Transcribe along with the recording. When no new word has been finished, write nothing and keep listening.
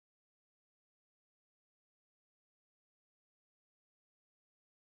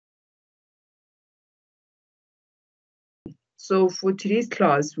So for today's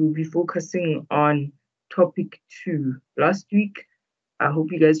class, we'll be focusing on topic 2. Last week, I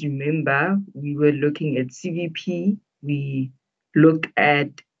hope you guys remember, we were looking at CVP. We looked at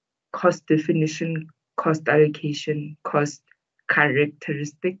cost definition, cost allocation, cost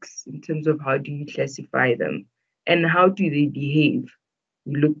characteristics in terms of how do you classify them and how do they behave.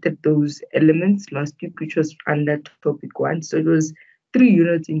 We looked at those elements last week, which was under topic 1. So it was 3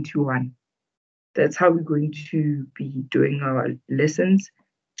 units into 1. That's how we're going to be doing our lessons,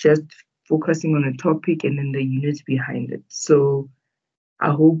 just focusing on a topic and then the units behind it. So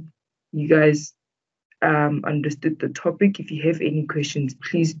I hope you guys understood the topic. If you have any questions,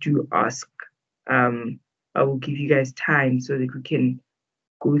 please do ask. I will give you guys time so that we can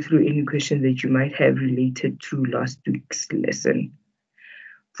go through any questions that you might have related to last week's lesson.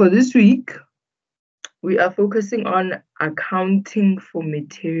 For this week, we are focusing on accounting for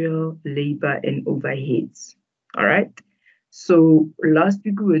material, labor, and overheads. All right. So last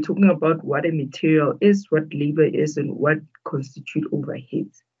week we were talking about what a material is, what labor is, and what constitute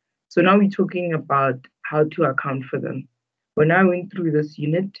overheads. So now we're talking about how to account for them. When I went through this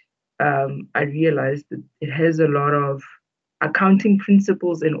unit, I realized that it has a lot of accounting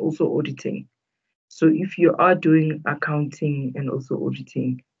principles and also auditing. So if you are doing accounting and also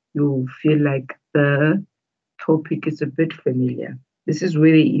auditing, you'll feel like the topic is a bit familiar. This is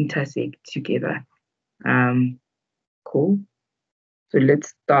where they intersect together. Cool. So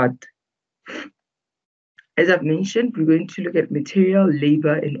let's start. As I've mentioned, we're going to look at material,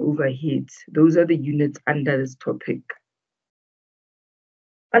 labor, and overheads. Those are the units under this topic.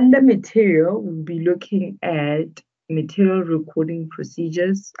 Under material, we'll be looking at material recording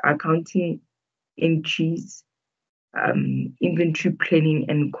procedures, accounting entries, inventory planning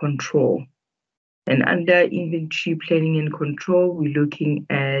and control. And under inventory planning and control, we're looking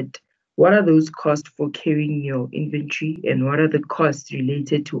at what are those costs for carrying your inventory and what are the costs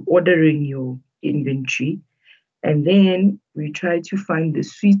related to ordering your inventory. And then we try to find the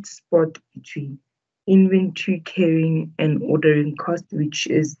sweet spot between inventory carrying and ordering cost, which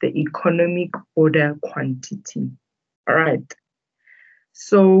is the economic order quantity. All right.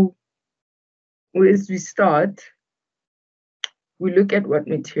 So as we start, we look at what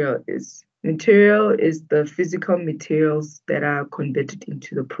material is. Material is the physical materials that are converted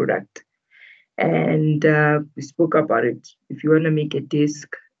into the product. And we spoke about it. If you want to make a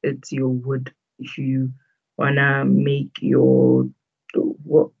desk, it's your wood. If you want to make your,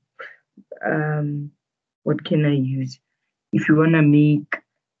 what can I use? If you want to make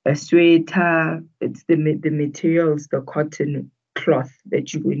a sweater, it's the materials, the cotton cloth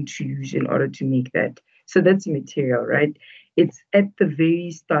that you're going to use in order to make that. So that's material, right? It's at the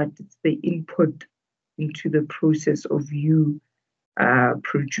very start, it's the input into the process of you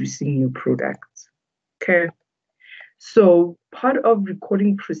producing your products. Okay. So part of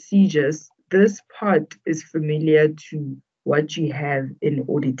recording procedures, this part is familiar to what you have in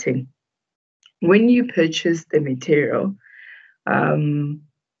auditing. When you purchase the material,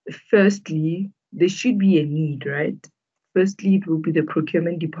 firstly, there should be a need, right? Firstly, it will be the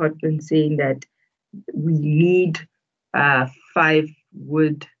procurement department saying that we need 5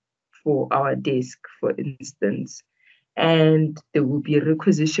 wood for our desk, for instance. And there will be a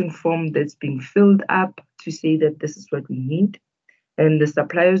requisition form that's being filled up to say that this is what we need. And the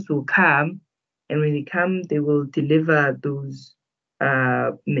suppliers will come, and when they come, they will deliver those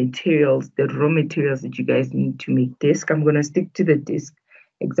materials, the raw materials that you guys need to make desk. I'm going to stick to the desk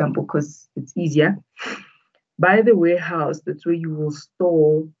example because it's easier. By the warehouse, that's where you will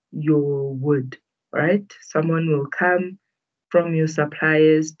store your wood, right? Someone will come from your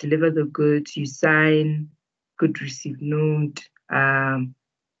suppliers, deliver the goods, you sign, good receipt note, and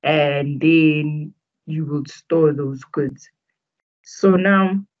then you will store those goods. So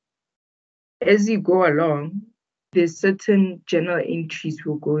now, as you go along, there's certain general entries,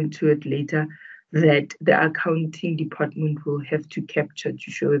 we'll go into it later, that the accounting department will have to capture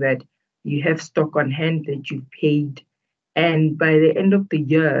to show that you have stock on hand that you've paid. And by the end of the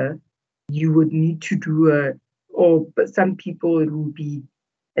year, you would need to do but some people, it will be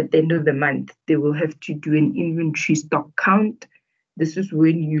at the end of the month, they will have to do an inventory stock count. This is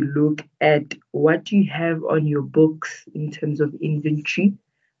when you look at what you have on your books in terms of inventory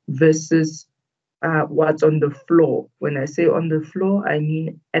versus what's on the floor. When I say on the floor, I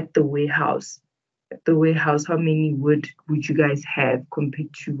mean at the warehouse. At the warehouse, how many would you guys have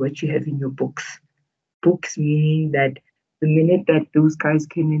compared to what you have in your books? Books meaning that the minute that those guys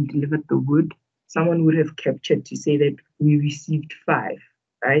came and delivered the wood, someone would have captured to say that we received 5,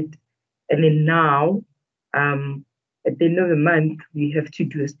 right? And then now, at the end of the month, we have to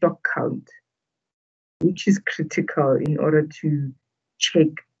do a stock count. which is critical in order to check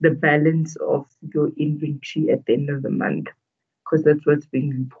the balance of your inventory at the end of the month, because that's what's being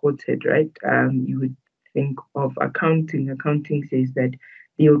reported, right? You would think of accounting. Accounting says that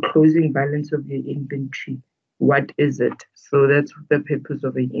your closing balance of your inventory, what is it? So that's the purpose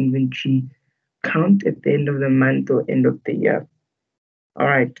of an inventory count at the end of the month or end of the year. All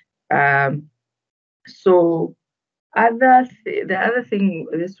right. So the other thing,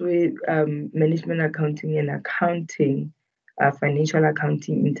 this way, management accounting and accounting, financial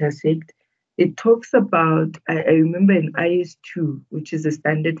accounting intersect. It talks about, I remember in IS2, which is a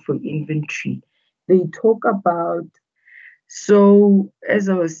standard for inventory, they talk about, so as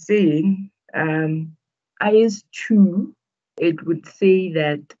I was saying, IS2, it would say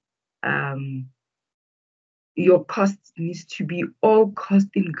that your costs needs to be all cost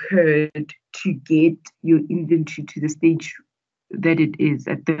incurred to get your inventory to the stage that it is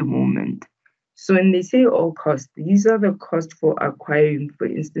at the moment. So when they say all costs, these are the costs for acquiring, for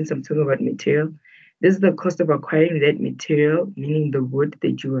instance, I'm talking about material. This is the cost of acquiring that material, meaning the wood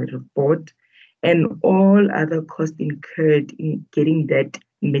that you would have bought, and all other costs incurred in getting that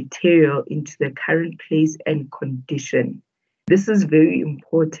material into the current place and condition. This is very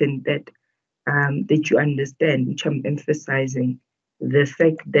important that you understand, which I'm emphasizing, the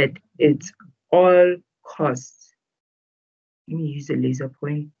fact that it's all costs. Let me use a laser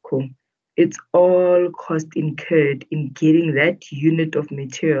point. Cool. It's all cost incurred in getting that unit of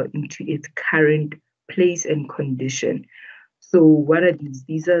material into its current place and condition. So what are these?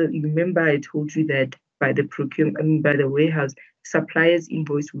 These are, remember I told you that by the procurement, by the warehouse, supplier's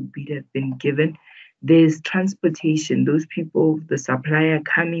invoice would be have been given. There's transportation. Those people, the supplier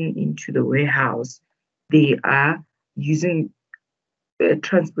coming into the warehouse, they are using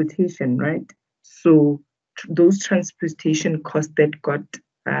transportation, right? So those transportation costs that got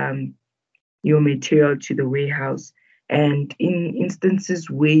your material to the warehouse. And in instances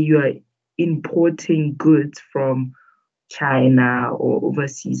where you are importing goods from China or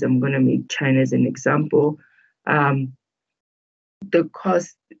overseas, I'm going to make China as an example. The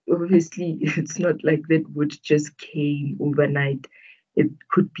cost, obviously, it's not like that wood just came overnight. It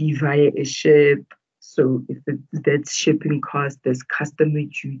could be via a ship. So if that's shipping cost, there's customer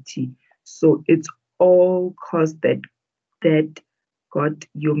duty. So it's all cost that got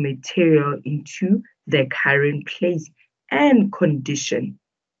your material into the current place and condition.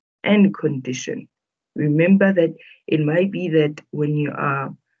 And condition. Remember that it might be that when you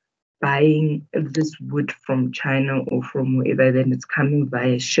are buying this wood from China or from wherever, then it's coming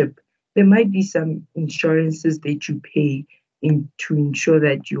via ship. There might be some insurances that you pay to ensure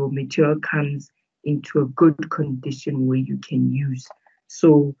that your material comes into a good condition where you can use.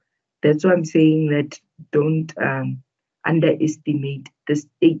 So that's why I'm saying that don't underestimate the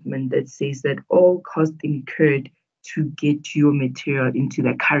statement that says that all costs incurred to get your material into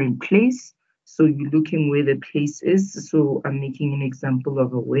the current place. So you're looking where the place is. So I'm making an example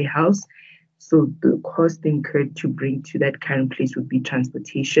of a warehouse. So the cost incurred to bring to that current place would be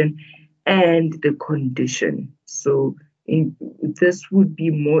transportation and the condition. So this would be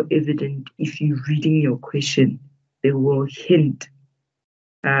more evident if you're reading your question. They will hint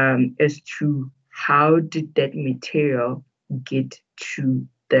as to how did that material get to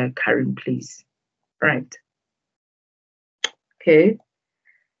the current place, right? Okay.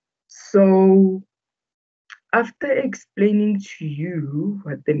 So after explaining to you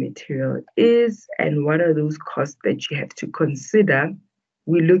what the material is and what are those costs that you have to consider,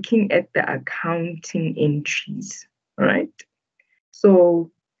 we're looking at the accounting entries, right?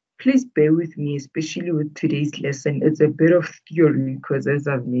 So please bear with me, especially with today's lesson. It's a bit of theory because, as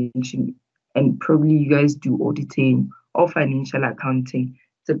I've mentioned, and probably you guys do auditing or financial accounting,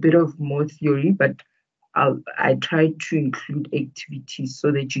 it's a bit of more theory, but I try to include activities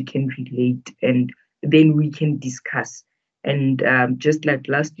so that you can relate and then we can discuss. And just like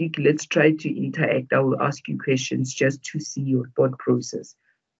last week, let's try to interact. I will ask you questions just to see your thought process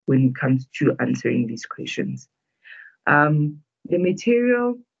when it comes to answering these questions. The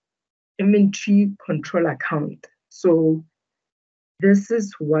material inventory control account. So this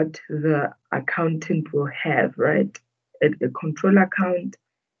is what the accountant will have, right? A control account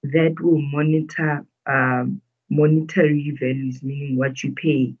that will monitor monetary values, meaning what you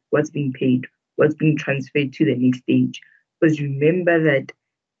pay, what's being paid, what's being transferred to the next stage. Because remember that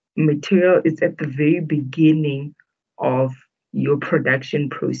material is at the very beginning of your production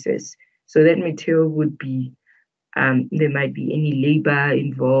process. So that material would be, there might be any labor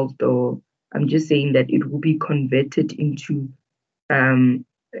involved, or I'm just saying that it will be converted into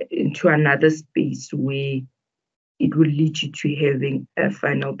another space where it will lead you to having a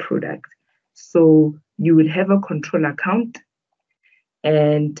final product. So you would have a control account.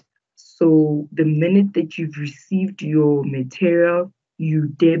 And so the minute that you've received your material, you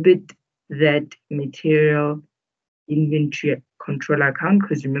debit that material inventory control account,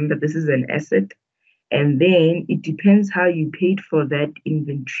 because remember, this is an asset. And then it depends how you paid for that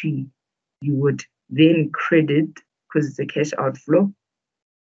inventory. You would then credit, because it's a cash outflow,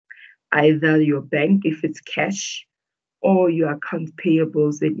 either your bank if it's cash, or your account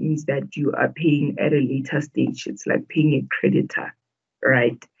payables. That means that you are paying at a later stage. It's like paying a creditor,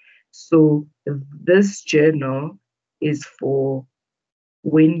 right? So this journal is for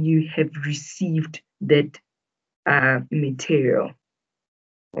when you have received that material.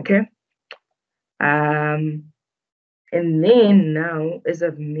 Okay. And then now, as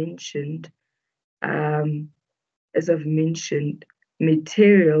I've mentioned,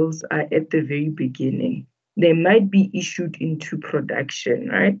 materials are at the very beginning. They might be issued into production,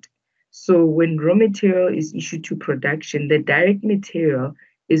 right? So when raw material is issued to production, the direct material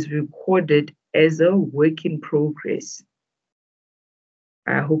is recorded as a work in progress.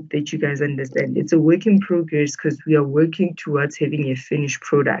 I hope that you guys understand. It's a work in progress because we are working towards having a finished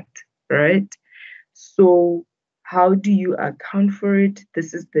product, right? So how do you account for it?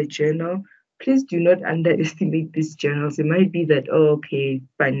 This is the journal. Please do not underestimate these journals. It might be that, oh, okay,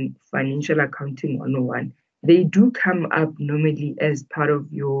 financial accounting 101. They do come up normally as part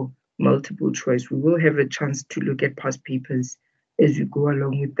of your multiple choice. We will have a chance to look at past papers as we go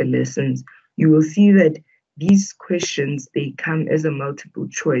along with the lessons. You will see that these questions, they come as a multiple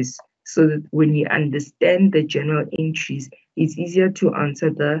choice, so that when you understand the journal entries, it's easier to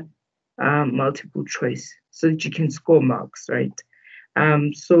answer the multiple choice so that you can score marks, right?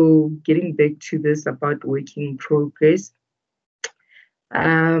 So getting back to this about work in progress.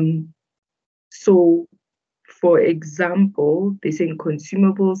 So for example, they say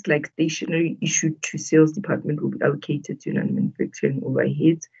consumables like stationery issued to sales department will be allocated to non-manufacturing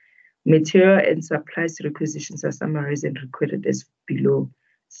overheads. Material and supplies requisitions are summarized and recorded as below.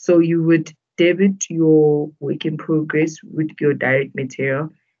 So you would debit your work in progress with your direct material,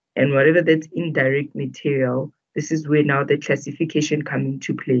 and whatever that's indirect material, this is where now the classification come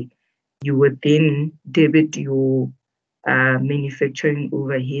into play. You would then debit your manufacturing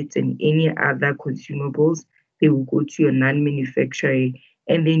overheads and any other consumables. They will go to your non-manufacturing,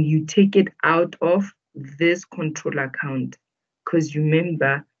 and then you take it out of this control account. Because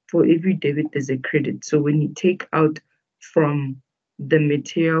remember, for every debit, there's a credit. So when you take out from the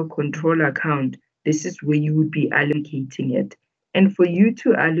material control account, this is where you would be allocating it. And for you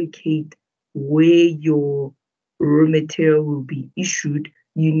to allocate where your raw material will be issued,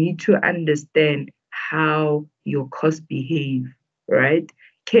 you need to understand how your costs behave, right?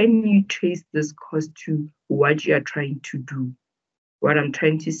 Can you trace this cost to what you are trying to do? What I'm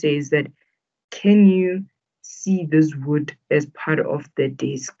trying to say is that, can you see this wood as part of the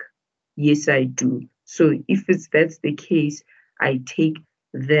desk? Yes, I do. So if that's the case, I take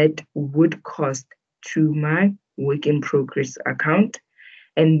that wood cost to my work in progress account.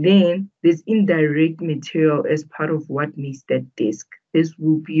 And then there's indirect material as part of what makes that desk. This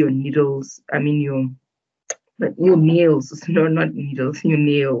will be your needles, your nails, no, not needles, your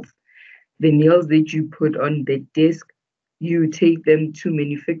nails. The nails that you put on the desk, you take them to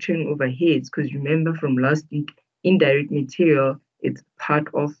manufacturing overheads, because remember from last week, indirect material, it's part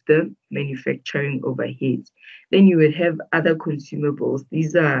of the manufacturing overheads. Then you would have other consumables.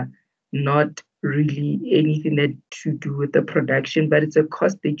 These are not really anything that to do with the production, but it's a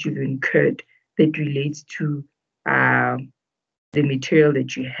cost that you've incurred that relates to the material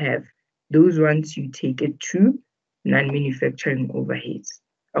that you have. Those ones you take it to non-manufacturing overheads.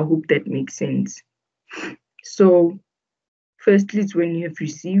 I hope that makes sense. So firstly, it's when you have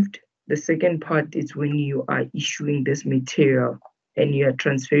received. The second part is when you are issuing this material and you are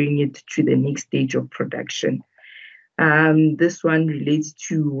transferring it to the next stage of production. This one relates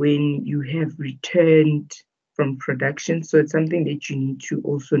to when you have returned from production. So it's something that you need to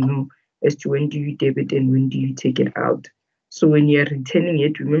also know as to when do you debit and when do you take it out. So when you're returning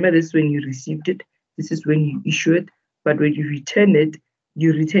it, remember this when you received it, this is when you issue it, but when you return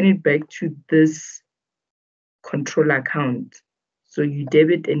it back to this control account. So you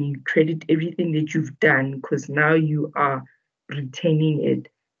debit and you credit everything that you've done, because now you are returning it.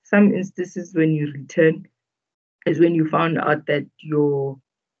 Some instances when you return is when you found out that your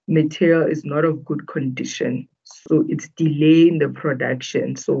material is not of good condition. So it's delaying the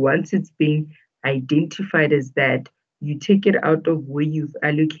production. So once it's been identified as that, you take it out of where you've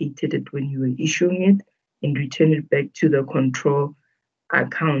allocated it when you were issuing it and return it back to the control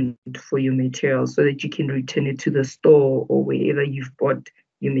account for your material so that you can return it to the store or wherever you've bought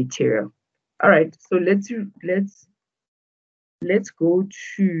your material. All right, so let's go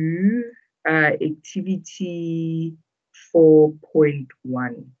to activity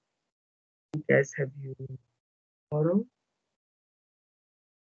 4.1. You guys have your model.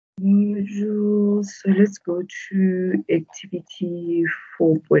 Modules. So let's go to activity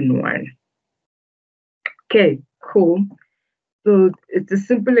 4.1. Okay, cool. So it's a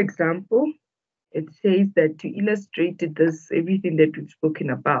simple example. It says that to illustrate this, everything that we've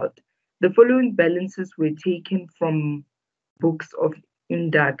spoken about, the following balances were taken from books of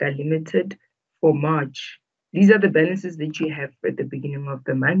Indaka Limited for March. These are the balances that you have at the beginning of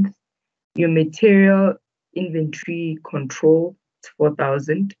the month. Your material inventory control is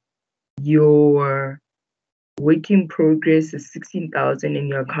 4,000. Your work in progress is 16,000 and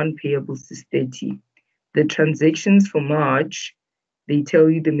your account payables is 30. The transactions for March, they tell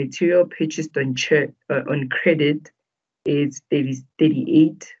you the material purchased on credit is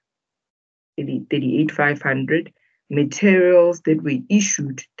 38,500. Materials that were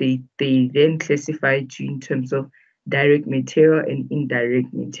issued, they then classified you in terms of direct material and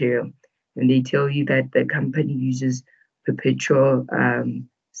indirect material. And they tell you that the company uses perpetual.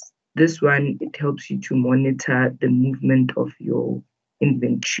 This one, it helps you to monitor the movement of your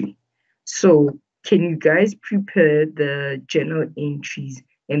inventory. So can you guys prepare the journal entries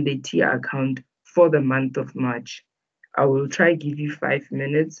and the TR account for the month of March? I will try give you 5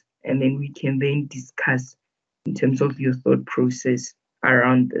 minutes and then we can then discuss in terms of your thought process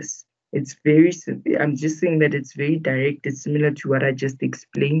around this. It's very simple. I'm just saying that it's very direct. It's similar to what I just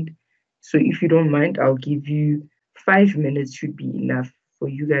explained. So if you don't mind, I'll give you 5 minutes should be enough for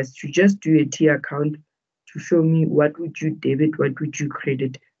you guys to just do a T account to show me what would you debit, what would you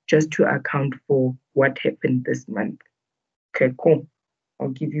credit, just to account for what happened this month. Okay, cool. I'll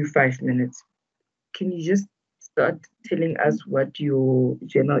give you 5 minutes. Can you just start telling us what your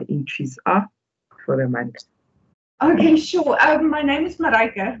journal entries are for the month? Okay, sure. My name is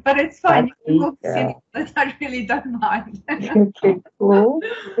Marika, but it's fine. You can call me Cindy, but I really don't mind. Okay, cool.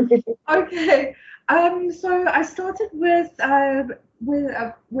 Okay. So I started with the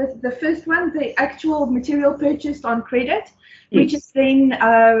first one, the actual material purchased on credit, which is then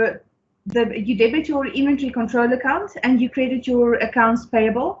you debit your inventory control account and you credit your accounts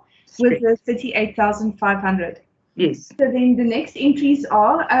payable with the 38,500. Yes. So then the next entries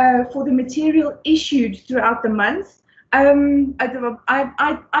are for the material issued throughout the month. I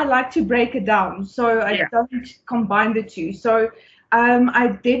like to break it down, so I don't combine the two. So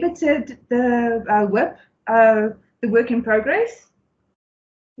I debited the WIP, the work in progress.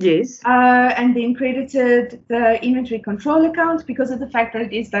 Yes. And then credited the inventory control account because of the fact that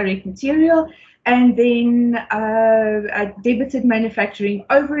it is direct material. And then I debited manufacturing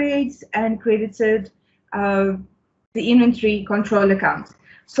overheads and credited the inventory control account.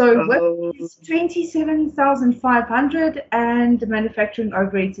 So WIP is 27,500 and the manufacturing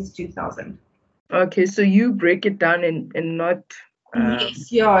overheads is 2,000. Okay, so you break it down and not.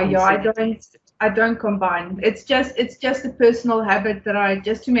 Yes, I don't combine. It's just a personal habit that I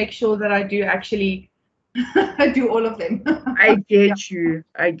just to make sure that I do actually do all of them. I get you.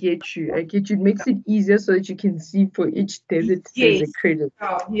 It makes it easier so that you can see for each debit there's a credit.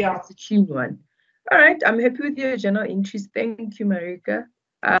 Yeah. It's a clean one. All right, I'm happy with your journal entries. Thank you, Marika.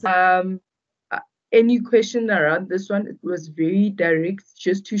 Any question around this one? It was very direct,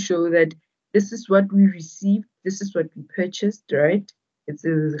 just to show that this is what we received, this is what we purchased, right? It's a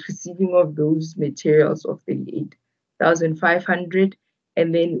receiving of those materials of 38,500,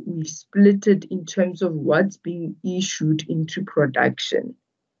 and then we've split it in terms of what's being issued into production.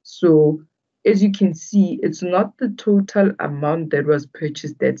 So as you can see, it's not the total amount that was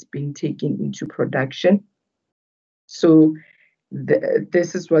purchased that's being taken into production. So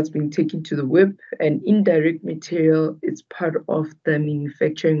this is what's being taken to the WIP, and indirect material is part of the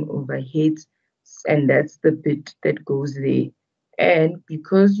manufacturing overheads, and that's the bit that goes there. And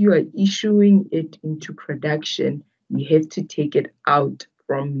because you are issuing it into production, you have to take it out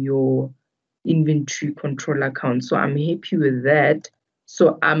from your inventory control account. So I'm happy with that.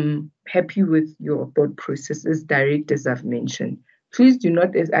 So I'm happy with your thought processes, direct as I've mentioned. Please do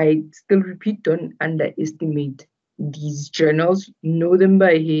not, as I still repeat, don't underestimate these journals. Know them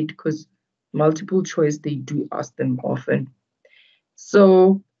by head because multiple choice, they do ask them often.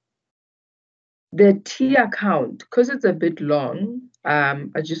 So the T account, because it's a bit long,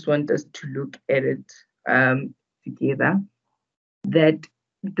 I just want us to look at it together. That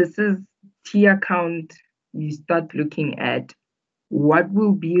this is T account, you start looking at what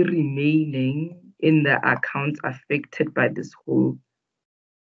will be remaining in the accounts affected by this whole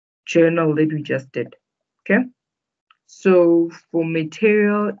journal that we just did. Okay, So for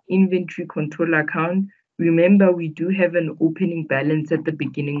material inventory control account, remember we do have an opening balance at the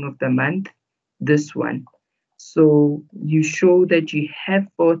beginning of the month, this one. So you show that you have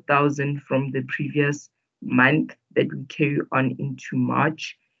 4,000 from the previous month that we carry on into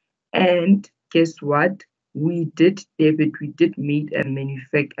March. And guess what? We did debit, we did meet a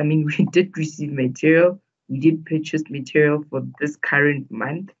we did receive material, we did purchase material for this current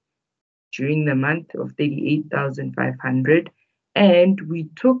month during the month of 38,500, and we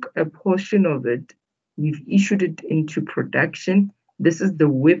took a portion of it, we've issued it into production. This is the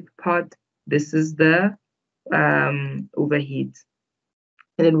WIP part, this is the overheads.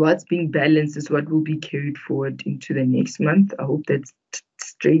 And then what's being balanced is what will be carried forward into the next month. I hope that's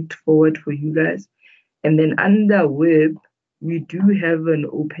straightforward for you guys. And then under WIP, we do have an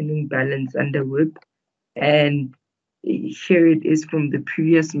opening balance under WIP. And here it is from the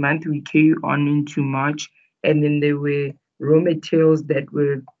previous month. We carry on into March. And then there were raw materials that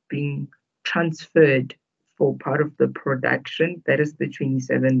were being transferred for part of the production. That is the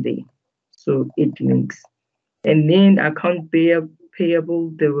 27th day. So it links. And then account payable,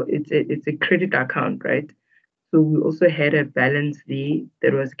 it's a credit account, right? So we also had a balance there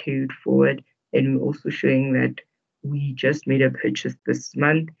that was carried forward, and we're also showing that we just made a purchase this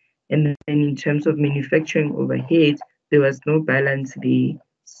month. And then in terms of manufacturing overhead, there was no balance there.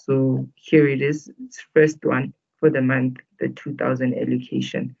 So here it is, it's first one for the month, the 2,000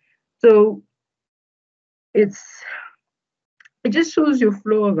 allocation. So it just shows your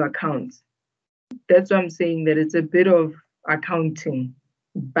flow of accounts. That's why I'm saying that it's a bit of accounting.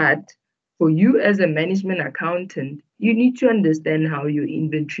 But for you as a management accountant, you need to understand how your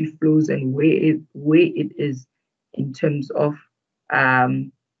inventory flows and where it is in terms of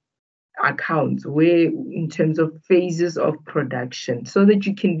accounts, where in terms of phases of production, so that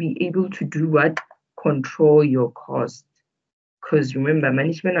you can be able to do what? Control your cost. Because remember,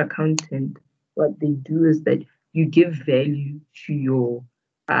 management accountant, what they do is that you give value to your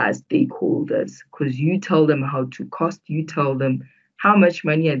stakeholders, because you tell them how to cost, you tell them how much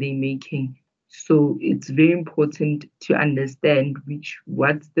money are they making. So it's very important to understand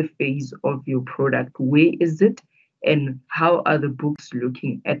what's the phase of your product, where is it, and how are the books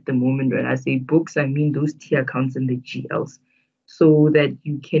looking at the moment. When I say books, I mean those T accounts and the GLs, so that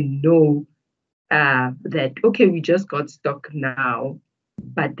you can know that, okay, we just got stock now,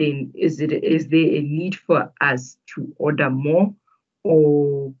 but then is there a need for us to order more,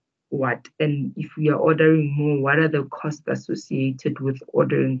 or what? And if we are ordering more, what are the costs associated with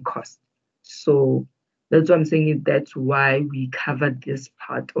ordering costs? So that's what I'm saying. That's why we covered this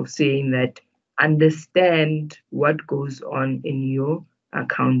part of saying that understand what goes on in your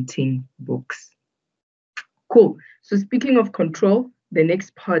accounting books. Cool. So speaking of control, the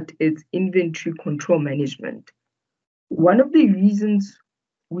next part is inventory control management. One of the reasons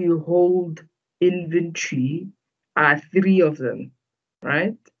we hold inventory are three of them,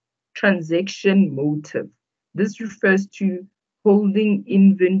 right? Transaction motive. This refers to holding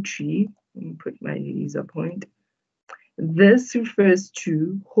inventory. Let me put my laser point. This refers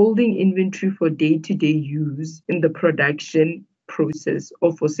to holding inventory for day-to-day use in the production process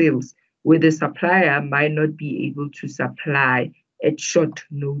or for sales, where the supplier might not be able to supply at short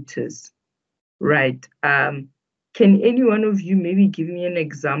notice, right? Can any one of you maybe give me an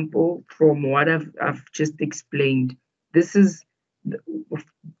example from what I've just explained? This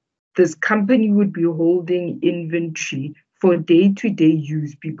company would be holding inventory for day-to-day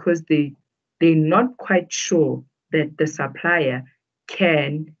use because they're not quite sure that the supplier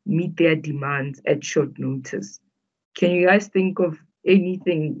can meet their demands at short notice. Can you guys think of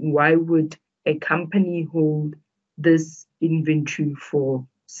anything? Why would a company hold this inventory for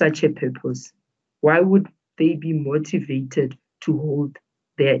such a purpose? Why would they be motivated to hold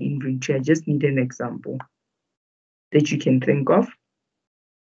their inventory? I just need an example that you can think of.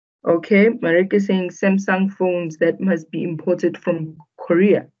 Okay, Marek is saying Samsung phones that must be imported from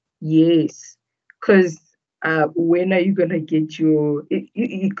Korea. Yes, because when are you gonna get your?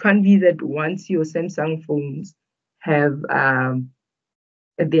 It can't be that once your Samsung phones have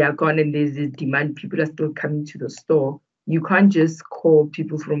they are gone and there's a demand, people are still coming to the store. You can't just call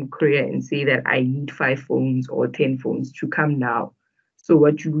people from Korea and say that I need 5 phones or 10 phones to come now. So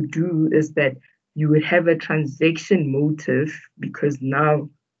what you would do is that you would have a transaction motive, because now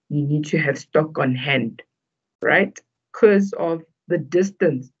you need to have stock on hand, right? Because of the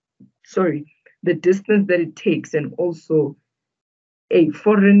distance that it takes, and also a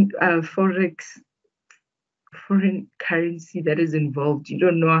foreign currency that is involved. You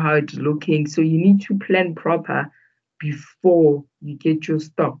don't know how it's looking, so you need to plan proper before you get your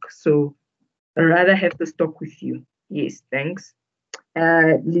stock. So I'd rather have the stock with you. Yes, thanks.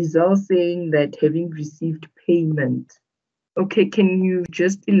 Lizelle saying that having received payment. Okay, can you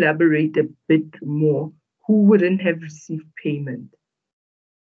just elaborate a bit more? Who wouldn't have received payment?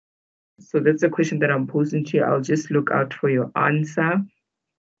 So that's a question that I'm posing to you. I'll just look out for your answer.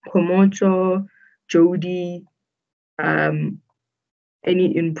 Komocho, Jody, any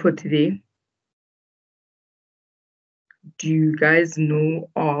input there? Do you guys know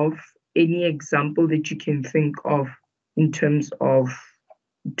of any example that you can think of in terms of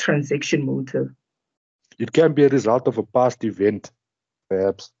transaction motive? It can be a result of a past event,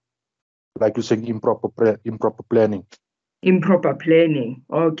 perhaps. Like you're saying, improper planning. Improper planning.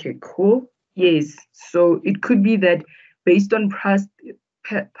 Okay, cool. Yes. So it could be that based on past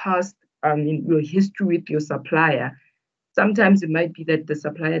your history with your supplier, sometimes it might be that the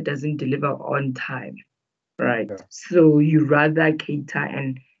supplier doesn't deliver on time, right? Yeah. So you rather cater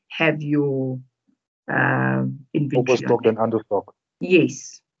and have your inventory overstock than understock.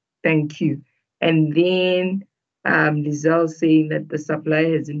 Yes, thank you. And then Lizelle saying that the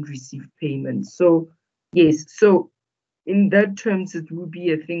supplier hasn't received payment. So yes, so in that terms, it would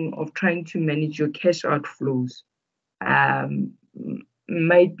be a thing of trying to manage your cash outflows.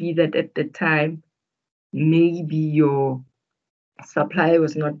 Might be that at the time, maybe your supplier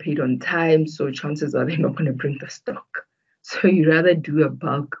was not paid on time, so chances are they're not going to bring the stock. So you rather do a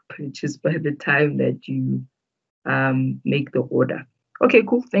bulk purchase by the time that you make the order. Okay,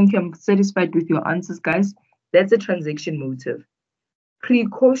 cool. Thank you. I'm satisfied with your answers, guys. That's a transaction motive.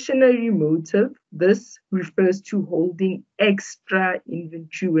 Precautionary motive. This refers to holding extra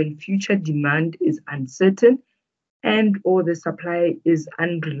inventory when future demand is uncertain and or the supply is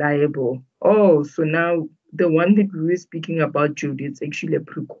unreliable. Oh, so now the one that we were speaking about, Judy, it's actually a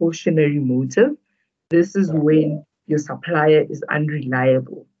precautionary motive. This is when your supplier is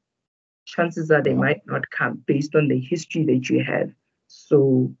unreliable. Chances are they might not come based on the history that you have.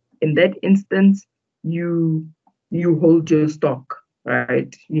 So in that instance, you hold your stock,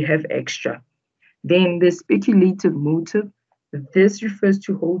 right? You have extra. Then the speculative motive. This refers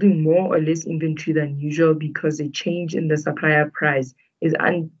to holding more or less inventory than usual because a change in the supplier price is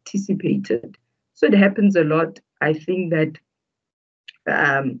anticipated. So it happens a lot. I think that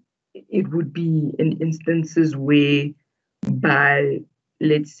it would be in instances where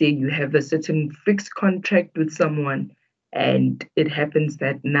let's say you have a certain fixed contract with someone and it happens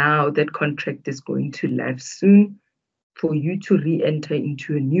that now that contract is going to lapse soon. For you to re-enter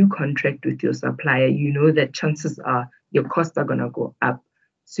into a new contract with your supplier, you know that chances are your costs are going to go up.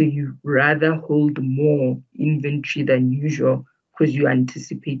 So you rather hold more inventory than usual because you're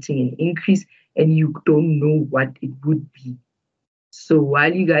anticipating an increase and you don't know what it would be. So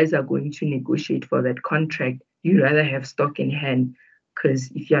while you guys are going to negotiate for that contract, you rather have stock in hand,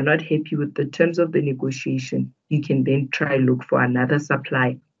 because if you're not happy with the terms of the negotiation, you can then try look for another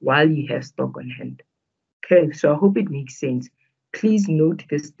supply while you have stock on hand. Okay, so I hope it makes sense. Please note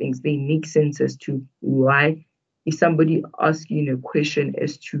these things. They make sense as to why, if somebody asks you a question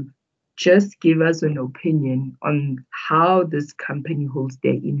as to just give us an opinion on how this company holds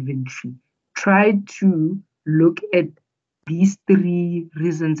their inventory, try to look at these three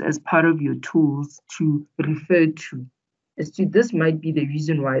reasons as part of your tools to refer to. As to this might be the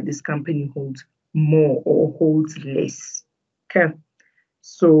reason why this company holds more or holds less. Okay.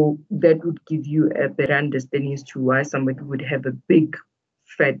 So that would give you a better understanding as to why somebody would have a big,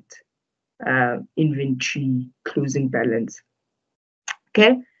 fat inventory closing balance.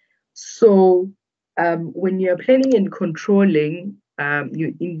 Okay, so when you're planning and controlling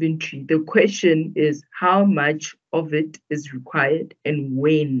your inventory, the question is how much of it is required and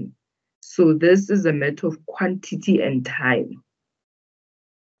when. So this is a matter of quantity and time.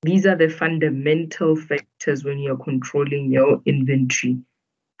 These are the fundamental factors when you're controlling your inventory.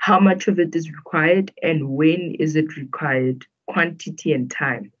 How much of it is required and when is it required, quantity and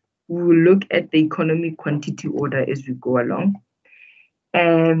time. We will look at the economic quantity order as we go along.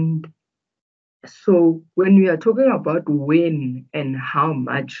 And so when we are talking about when and how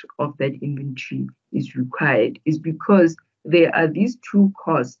much of that inventory is required, is because there are these two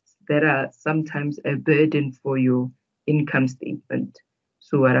costs that are sometimes a burden for your income statement.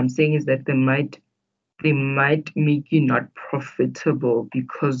 So what I'm saying is that they might make you not profitable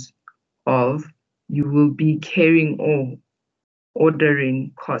because of you will be carrying or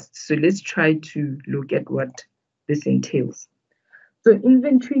ordering costs. So let's try to look at what this entails. So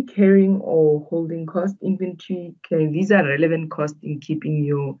inventory carrying or holding cost, inventory carrying, these are relevant costs in keeping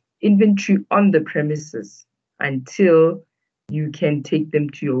your inventory on the premises until you can take them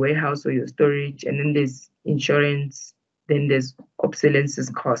to your warehouse or your storage. And then there's insurance, then there's obsolescence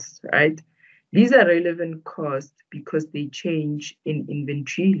costs, right? These are relevant costs because they change in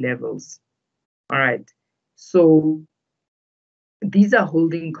inventory levels. All right. So these are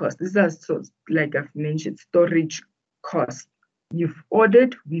holding costs. These are, like I've mentioned, storage costs. You've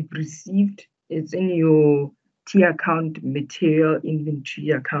ordered, we've received, it's in your T account, material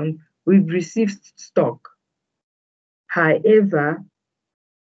inventory account. We've received stock. However,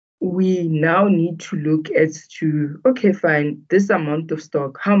 we now need to look as to, okay, fine, this amount of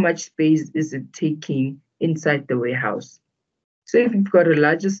stock, how much space is it taking inside the warehouse? So if you've got a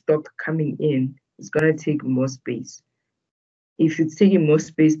larger stock coming in, it's going to take more space. If it's taking more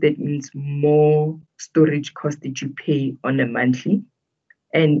space, that means more storage cost that you pay on a monthly.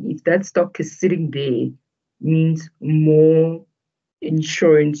 And if that stock is sitting there, means more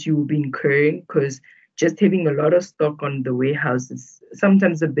insurance you will be incurring, because just having a lot of stock on the warehouse is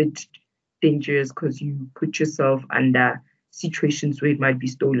sometimes a bit dangerous because you put yourself under situations where it might be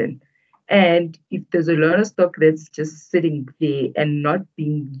stolen. And if there's a lot of stock that's just sitting there and not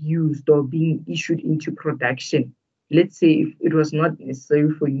being used or being issued into production, let's say if it was not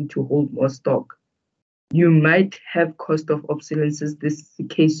necessary for you to hold more stock, you might have cost of obsolescence. This is the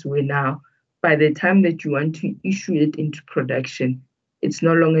case where now, by the time that you want to issue it into production, it's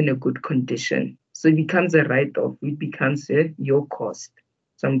no longer in a good condition. So it becomes a write-off. It becomes your cost.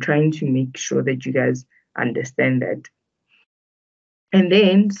 So I'm trying to make sure that you guys understand that. And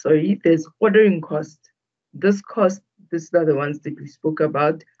then, there's ordering cost. These are the ones that we spoke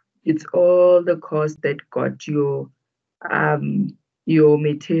about. It's all the costs that got your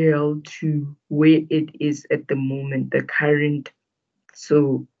material to where it is at the moment, the current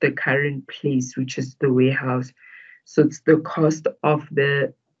place, which is the warehouse. So it's the cost of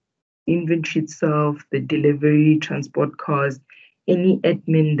the inventory itself, the delivery, transport cost, any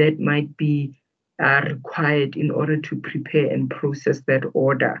admin that might be required in order to prepare and process that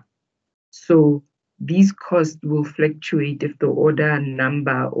order. So these costs will fluctuate if the order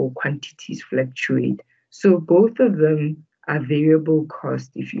number or quantities fluctuate. So both of them are variable costs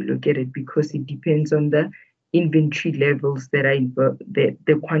if you look at it, because it depends on the inventory levels that are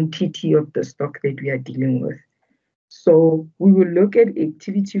the quantity of the stock that we are dealing with. So we will look at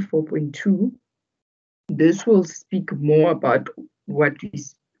activity 4.2. This will speak more about what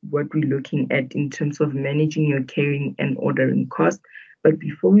we're looking at in terms of managing your carrying and ordering costs. But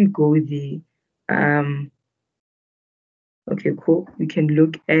before we go there, okay, cool. We can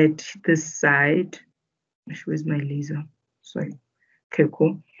look at this side. Where's my laser? Sorry. Okay,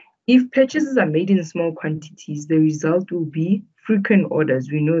 cool. If purchases are made in small quantities, the result will be frequent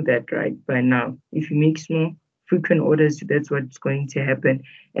orders. We know that, right, by now. If you make small, frequent orders, that's what's going to happen.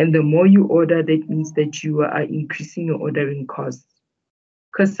 And the more you order, that means that you are increasing your ordering costs.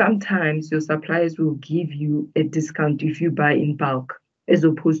 Because sometimes your suppliers will give you a discount if you buy in bulk, as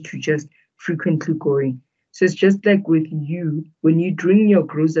opposed to just frequently going. So it's just like with you, when you're doing your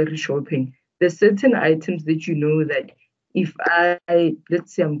grocery shopping, there's certain items that you know that if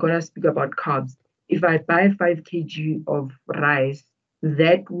let's say I'm going to speak about carbs, if I buy 5 kg of rice,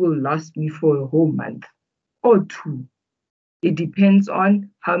 that will last me for a whole month or two. It depends on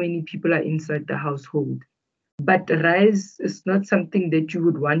how many people are inside the household. But rice is not something that you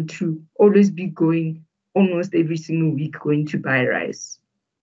would want to always be going almost every single week going to buy rice,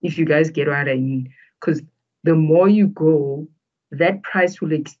 if you guys get what I mean. Because the more you go, that price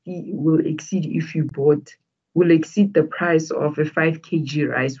will exceed if you bought, will exceed the price of a 5 kg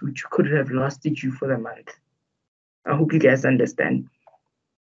rice, which could have lasted you for the month. I hope you guys understand.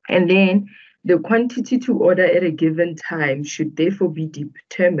 And then the quantity to order at a given time should therefore be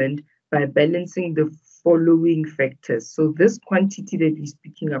determined by balancing the following factors. So this quantity that we're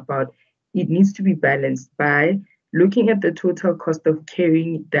speaking about, it needs to be balanced by looking at the total cost of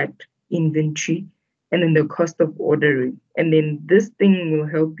carrying that inventory and then the cost of ordering. And then this thing will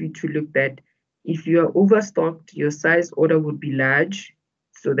help you to look at if you are overstocked, your size order would be large.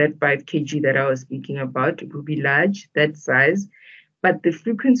 So that 5 kg that I was speaking about, it will be large, that size, but the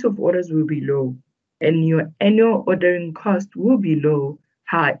frequency of orders will be low and your annual ordering cost will be low.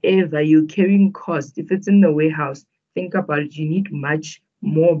 However, your carrying cost, if it's in the warehouse, think about it, you need much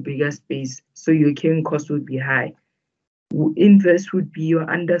more bigger space. So your carrying cost would be high. Inverse would be your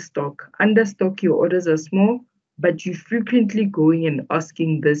understock. Understock, your orders are small, but you frequently going and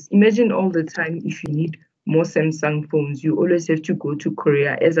asking this. Imagine all the time if you need more Samsung phones, you always have to go to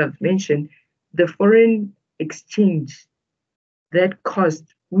Korea. As I've mentioned, the foreign exchange, that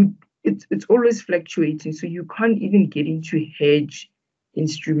cost it's always fluctuating. So you can't even get into hedge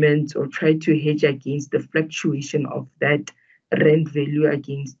instruments or try to hedge against the fluctuation of that rand value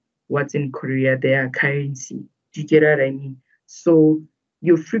against what's in Korea, their currency. Do you get what I mean? So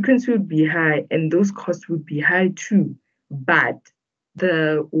your frequency would be high and those costs would be high too. But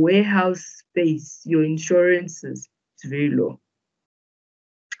the warehouse space, your insurances, is very low.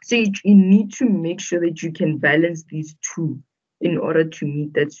 So you need to make sure that you can balance these two in order to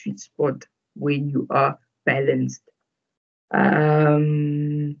meet that sweet spot where you are balanced.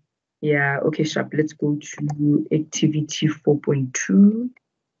 Yeah, okay, sharp. Let's go to activity 4.2.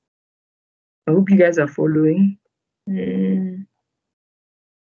 I hope you guys are following.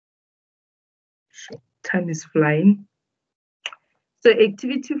 Time is flying. So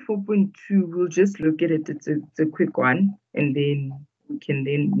activity 4.2, we'll just look at it. It's a quick one, and then we can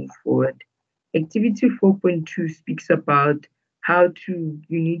then move forward. Activity 4.2 speaks about how you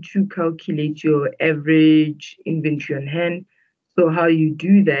need to calculate your average inventory on hand. So how you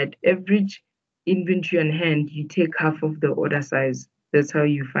do that, average inventory on hand, you take half of the order size. That's how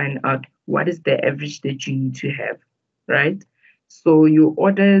you find out what is the average that you need to have, right? So your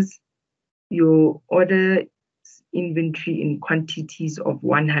order inventory in quantities of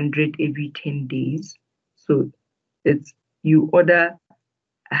 100 every 10 days. So it's you order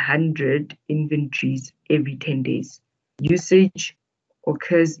 100 inventories every 10 days. Usage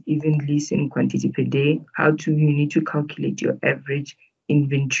occurs evenly in quantity per day. You need to calculate your average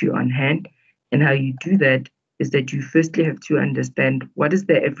inventory on hand. And how you do that is that you firstly have to understand what is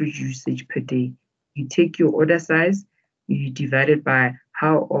the average usage per day. You take your order size, you divide it by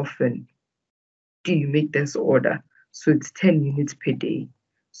how often do you make this order. So it's 10 units per day.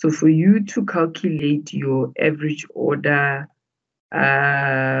 So for you to calculate your average order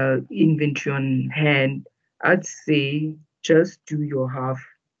inventory on hand, I'd say just do your half,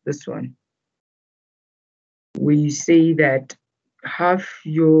 this one, where you say that half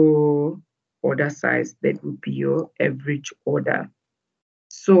your order size, that would be your average order.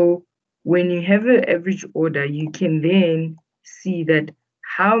 So when you have an average order, you can then see that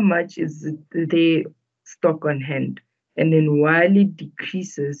how much is the stock on hand. And then while it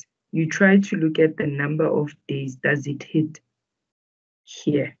decreases, you try to look at the number of days does it hit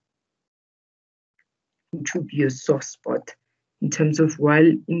here, which would be a soft spot in terms of while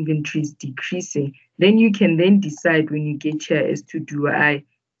inventory is decreasing. Then you can then decide when you get here as to do I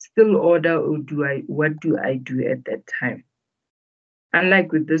still order or what do I do at that time?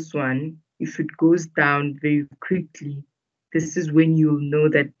 Unlike with this one, if it goes down very quickly, this is when you'll know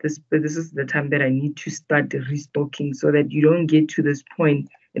that this is the time that I need to start restocking so that you don't get to this point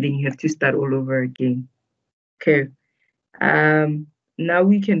and then you have to start all over again. Okay. Now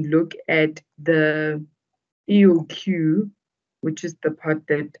we can look at the EOQ, which is the part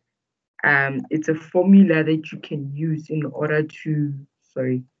that it's a formula that you can use in order to,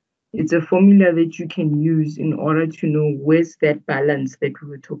 it's a formula that you can use in order to know where's that balance that we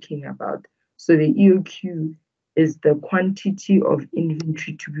were talking about. So the EOQ is the quantity of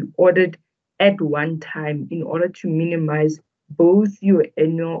inventory to be ordered at one time in order to minimize both your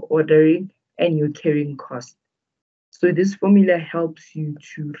annual ordering and your carrying cost. So this formula helps you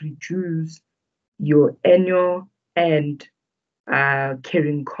to reduce your annual and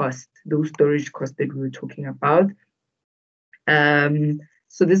carrying cost, those storage costs that we were talking about.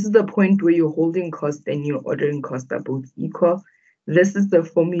 So this is the point where your holding cost and your ordering cost are both equal. This is the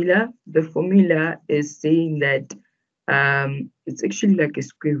formula. The formula is saying that it's actually like a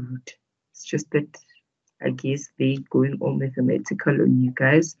square root. It's just that I guess they're going all mathematical on you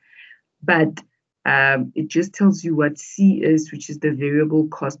guys. But it just tells you what C is, which is the variable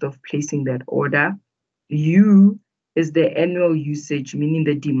cost of placing that order. U is the annual usage, meaning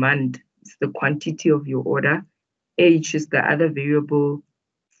the demand. It's the quantity of your order. H is the other variable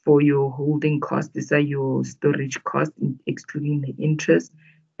for your holding cost. These are your storage costs, excluding the interest.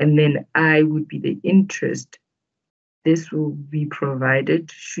 And then I would be the interest. This will be provided,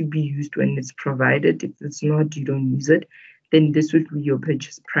 should be used when it's provided. If it's not, you don't use it. Then this would be your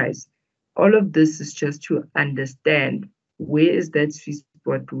purchase price. All of this is just to understand where is that sweet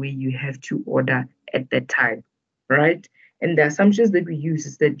spot where you have to order at that time, right? And the assumptions that we use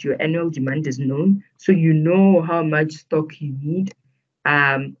is that your annual demand is known, so you know how much stock you need.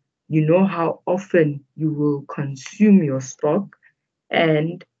 You know how often you will consume your stock,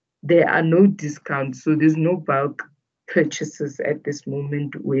 and there are no discounts, so there's no bulk purchases at this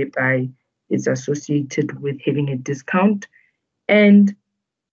moment whereby it's associated with having a discount. And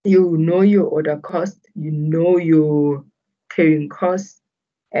you know your order cost, you know your carrying costs,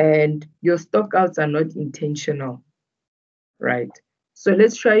 and your stock outs are not intentional, right? So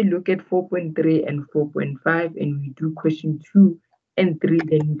let's try look at 4.3 and 4.5, and we do question 2 and 3,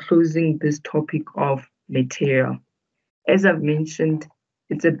 then closing this topic of material. As I've mentioned,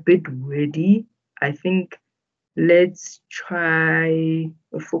 it's a bit wordy. I think Let's try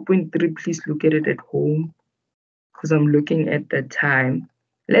 4.3. Please look at it at home because I'm looking at the time.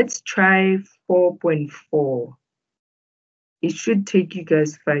 Let's try 4.4. It should take you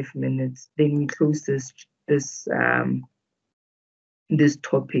guys 5 minutes. Then we close this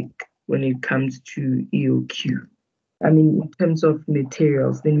topic when it comes to EOQ. I mean, in terms of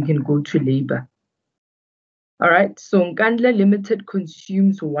materials, then we can go to labor. All right, so Nkandla Limited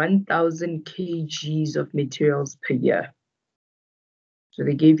consumes 1,000 kgs of materials per year. So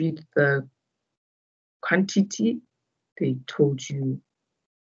they gave you the quantity. They told you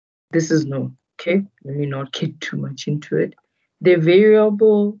this is known. Okay, let me not get too much into it. The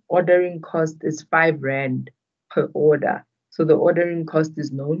variable ordering cost is 5 Rand per order. So the ordering cost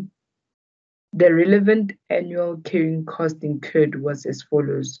is known. The relevant annual carrying cost incurred was as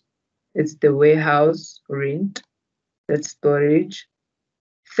follows. It's the warehouse rent, that's storage,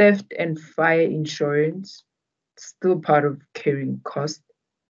 theft and fire insurance, still part of carrying cost.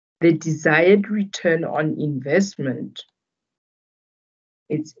 The desired return on investment,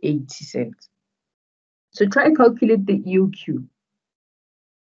 it's 80 cents. So try to calculate the EOQ.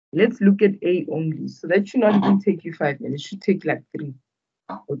 Let's look at A only. So that should not even take you 5 minutes. It should take like 3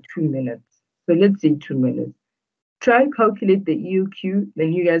 or 2 minutes. So let's say 2 minutes. Try and calculate the EOQ.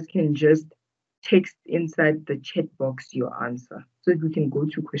 Then you guys can just text inside the chat box your answer. So we can go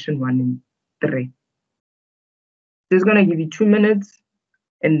to question 1 and 3. This is going to give you 2 minutes.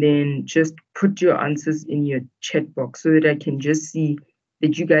 And then just put your answers in your chat box so that I can just see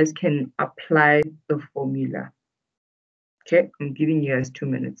that you guys can apply the formula. Okay, I'm giving you guys 2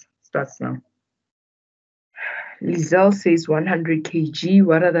 minutes. Starts now. Lizelle says 100 kg.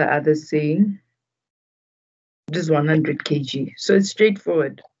 What are the others saying? Just 100 kg. So it's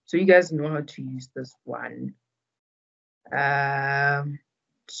straightforward. So you guys know how to use this one.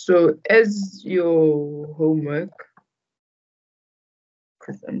 So as your homework,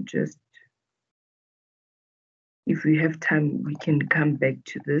 because I'm just, if we have time, we can come back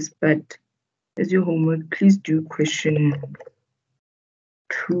to this. But as your homework, please do question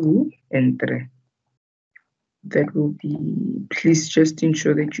 2 and 3. That will be, please just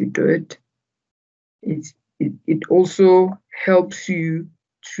ensure that you do it. It also helps you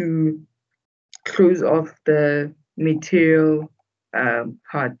to close off the material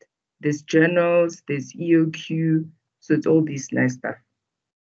part. There's journals, there's EOQ, so it's all this nice stuff.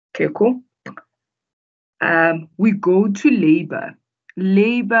 Okay, cool. We go to labor.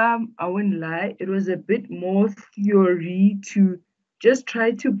 Labor, I won't lie, it was a bit more theory to just try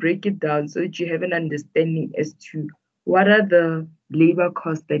to break it down so that you have an understanding as to what are the labor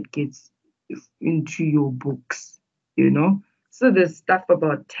costs that gets into your books, you know? So there's stuff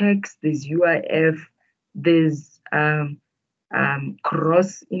about tax, there's UIF, there's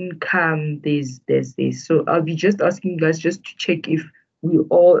gross income, there's this. So I'll be just asking you guys just to check if we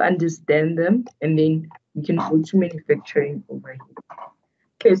all understand them, and then we can go to manufacturing over here.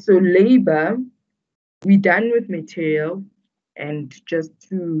 Okay, so labor, we're done with material. And just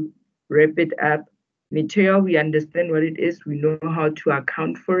to wrap it up, material, we understand what it is, we know how to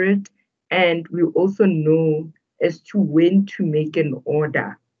account for it, and we also know as to when to make an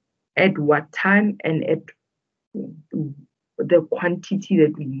order, at what time, and at the quantity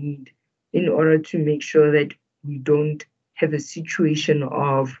that we need in order to make sure that we don't have a situation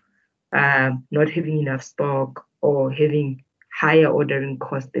of not having enough stock or having higher ordering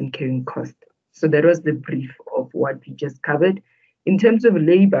cost than carrying cost. So that was the brief of what we just covered. In terms of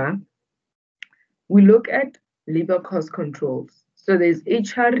labor, we look at labor cost controls. So there's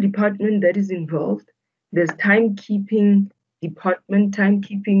HR department that is involved. There's timekeeping department.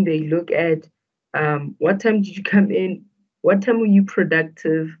 Timekeeping, they look at what time did you come in? What time were you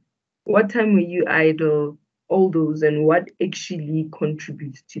productive? What time were you idle? All those, and what actually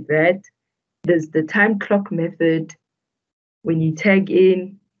contributes to that. There's the time clock method. When you tag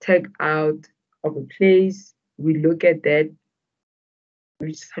in, tag out of a place, we look at that,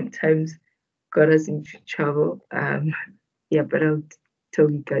 which sometimes got us into trouble. Yeah, but I'll tell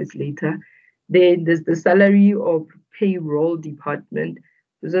you guys later. Then there's the salary or payroll department.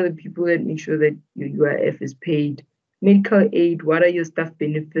 Those are the people that make sure that your UIF is paid. Medical aid, what are your staff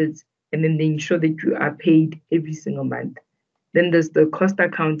benefits? And then they ensure that you are paid every single month. Then there's the cost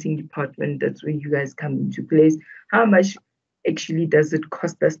accounting department. That's where you guys come into place. How much actually does it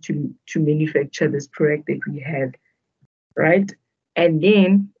cost us to manufacture this product that we have, right? And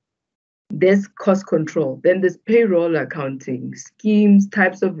then there's cost control. Then there's payroll accounting, schemes,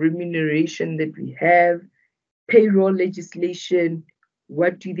 types of remuneration that we have, payroll legislation.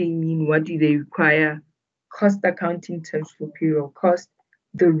 What do they mean? What do they require? Cost accounting terms for payroll cost,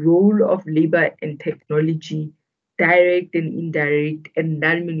 the role of labor and technology, direct and indirect and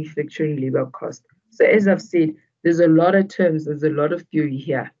non-manufacturing labor cost. So as I've said, there's a lot of terms, there's a lot of theory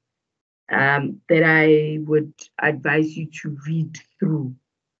here that I would advise you to read through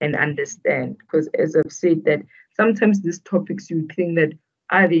and understand. Because as I've said, that sometimes these topics you think that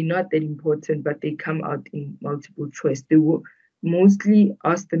are they not that important, but they come out in multiple choice. They will mostly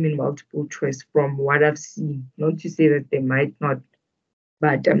ask them in multiple choice from what I've seen. Not to say that they might not,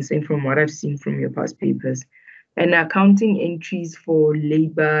 but I'm saying from what I've seen from your past papers. And accounting entries for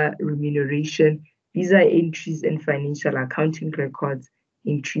labor remuneration, these are entries in financial accounting records,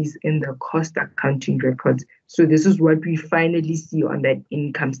 entries in the cost accounting records. So this is what we finally see on that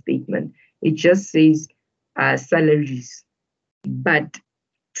income statement. It just says salaries. But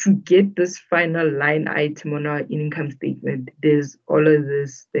to get this final line item on our income statement, there's all of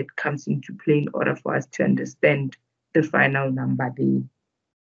this that comes into play in order for us to understand the final number there.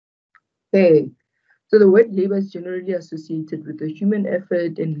 Okay. So the word labor is generally associated with the human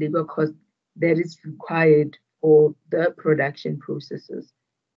effort and labor cost that is required for the production processes.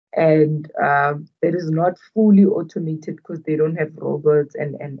 And it is not fully automated because they don't have robots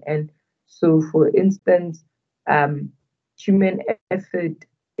and so for instance, human effort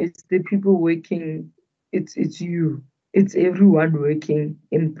is the people working, it's you, it's everyone working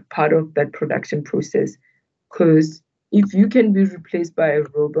in part of that production process. Because if you can be replaced by a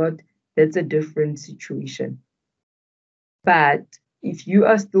robot, that's a different situation. But if you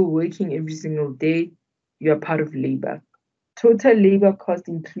are still working every single day, you are part of labor. Total labor cost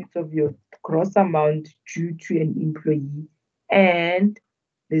includes of your gross amount due to an employee, and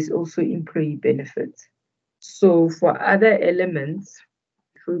there's also employee benefits. So for other elements,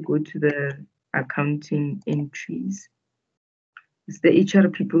 if we go to the accounting entries, it's the HR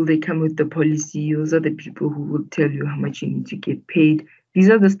people, they come with the policy. Those are the people who will tell you how much you need to get paid. These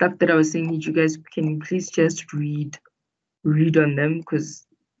are the stuff that I was saying that you guys can please just read on them, because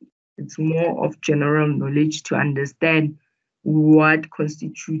it's more of general knowledge to understand what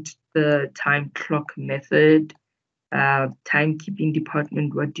constitutes the time clock method, timekeeping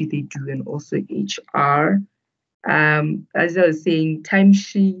department, what do they do, and also HR. As I was saying,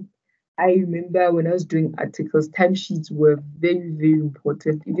 timesheet. I remember when I was doing articles, timesheets were very, very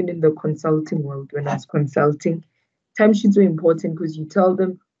important, even in the consulting world. When I was consulting, timesheets were important because you tell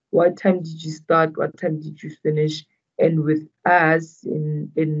them what time did you start, what time did you finish. And with us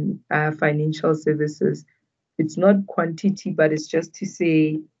in financial services, it's not quantity, but it's just to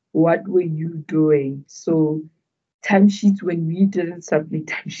say, what were you doing? So timesheets, when we didn't submit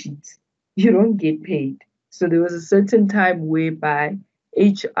timesheets, you don't get paid. So there was a certain time whereby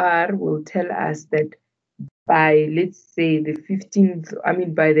HR will tell us that by, let's say, the 15th,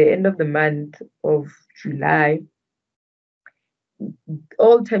 by the end of the month of July,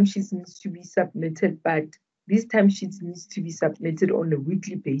 all timesheets needs to be submitted, but these timesheets needs to be submitted on a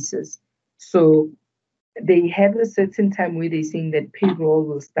weekly basis. So they have a certain time where they're saying that payroll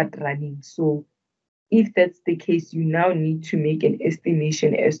will start running. So if that's the case, you now need to make an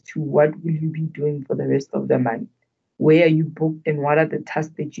estimation as to what will you be doing for the rest of the month. Where are you booked and what are the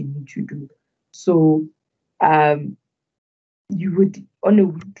tasks that you need to do? So you would, on a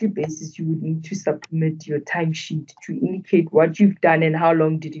weekly basis, you would need to submit your timesheet to indicate what you've done and how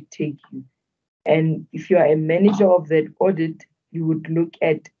long did it take you. And if you are a manager of that audit, you would look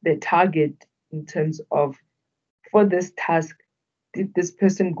at the target in terms of, for this task, did this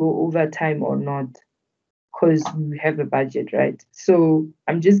person go overtime or not? Because you have a budget, right? So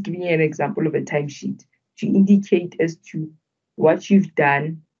I'm just giving you an example of a timesheet to indicate as to what you've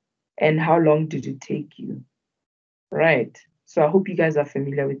done and how long did it take you, right? So I hope you guys are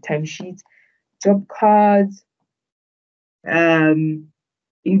familiar with timesheets. Job cards,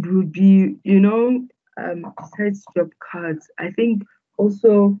 it would be, besides job cards, I think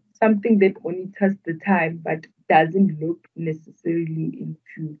also something that monitors the time but doesn't look necessarily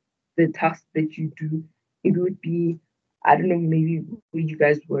into the tasks that you do. It would be, I don't know, maybe where you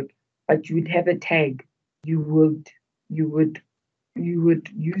guys work, but you would have a tag. You would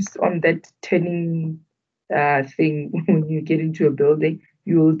use on that turning thing when you get into a building.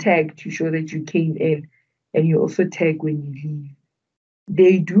 You will tag to show that you came in, and you also tag when you leave.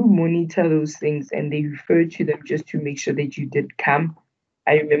 They do monitor those things and they refer to them just to make sure that you did come.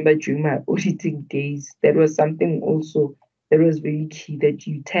 I remember during my auditing days, that was something also that was very key, that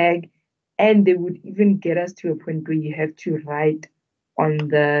you tag, and they would even get us to a point where you have to write on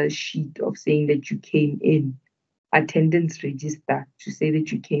the sheet of saying that you came in, attendance register to say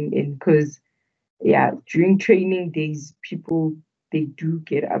that you came in. Because during training days, people, they do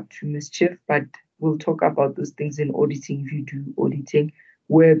get up to mischief, but we'll talk about those things in auditing if you do auditing,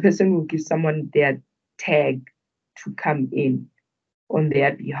 where a person will give someone their tag to come in on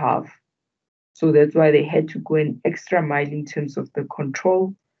their behalf. So that's why they had to go an extra mile in terms of the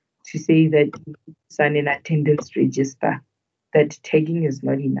control to say that it's an attendance register, that tagging is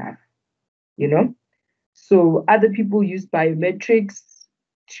not enough, you know? So other people use biometrics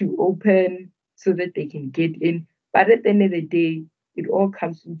to open so that they can get in. But at the end of the day, it all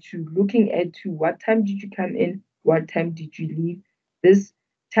comes into looking at to what time did you come in, what time did you leave. This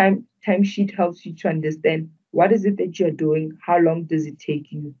timesheet helps you to understand what is it that you're doing, how long does it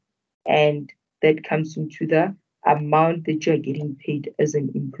take you, and that comes into the amount that you're getting paid as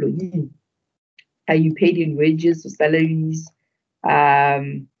an employee. Are you paid in wages or salaries?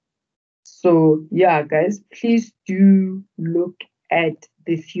 So yeah, guys, please do look at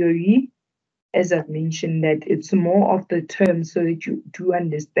the theory. As I've mentioned, that it's more of the terms so that you do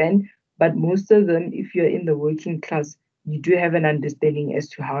understand, but most of them, if you're in the working class, you do have an understanding as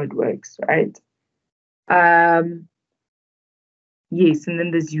to how it works, right? Yes, and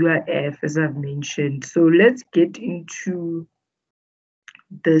then there's UIF, as I've mentioned. So let's get into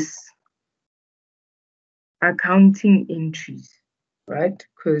this accounting entries, right?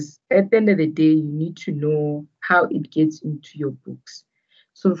 Because at the end of the day, you need to know how it gets into your books.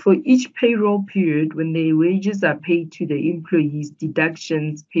 So for each payroll period, when the wages are paid to the employees,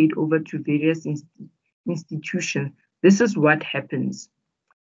 deductions paid over to various institutions, this is what happens.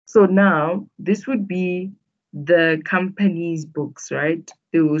 So now this would be the company's books, right?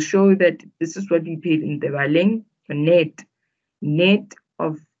 They will show that this is what we paid in the Baleng, net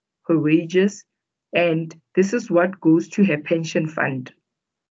of her wages, and this is what goes to her pension fund.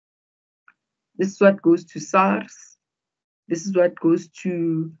 This is what goes to SARS. This is what goes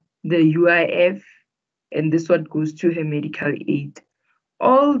to the UIF, and this is what goes to her medical aid.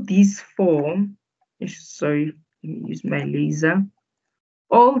 All these four, sorry, let me use my laser.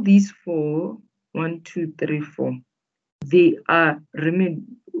 All these four, 1, 2, 3, 4, they are,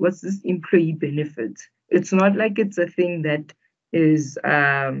 what's this, employee benefits. It's not like it's a thing that is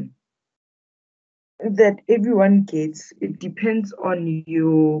that everyone gets. It depends on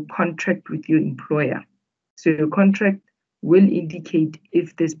your contract with your employer. So your contract will indicate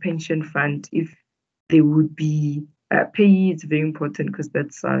if there's pension fund, if there would be payee. It's very important because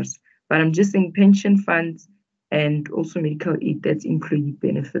that's SARS. But I'm just saying pension funds and also medical aid, that's employee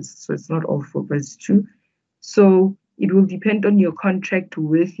benefits. So it's not all four, but it's two. So it will depend on your contract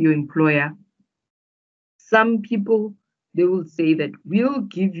with your employer. Some people, they will say that we'll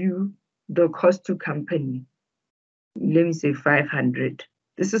give you the cost to company, let me say 500.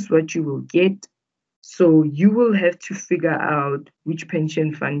 This is what you will get. So you will have to figure out which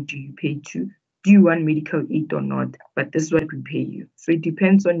pension fund do you pay to. Do you want medical aid or not? But this is what we pay you. So it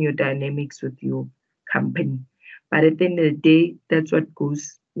depends on your dynamics with your company. But at the end of the day, that's what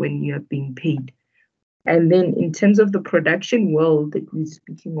goes when you are being paid. And then in terms of the production world that we're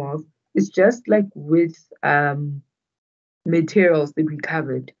speaking of, it's just like with materials that we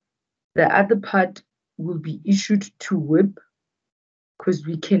covered. The other part will be issued to WIP because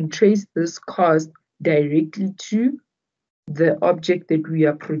we can trace this cost directly to the object that we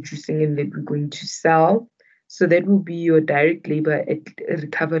are producing and that we're going to sell. So that will be your direct labor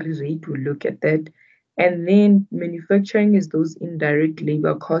recovery rate. We'll look at that. And then manufacturing is those indirect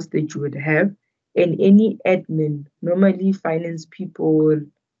labor costs that you would have. And any admin, normally finance people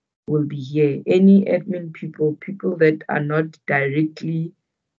will be here. Any admin people that are not directly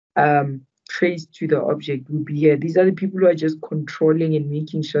traced to the object will be here. These are the people who are just controlling and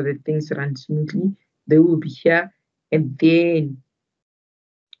making sure that things run smoothly. They will be here. And then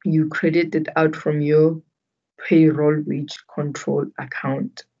you credit it out from your payroll wage control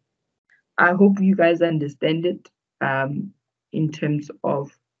account. I hope you guys understand it in terms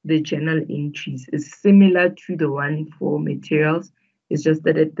of the journal entries. It's similar to the one for materials. It's just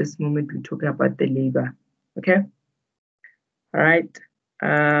that at this moment we're talking about the labor. Okay? All right.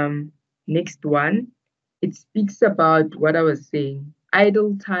 Next one. It speaks about what I was saying.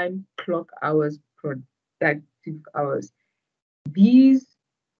 Idle time, clock hours, productive hours. These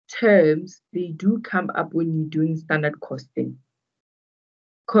terms, they do come up when you're doing standard costing.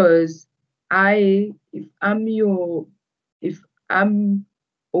 Because if I'm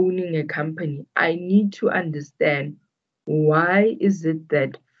owning a company, I need to understand why is it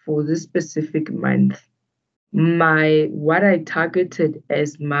that for this specific month, what I targeted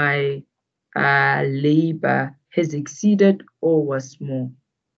as my labor has exceeded or was more.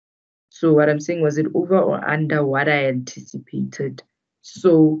 So what I'm saying, was it over or under what I anticipated?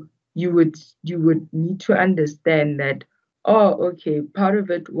 So you would need to understand that, oh, okay, part of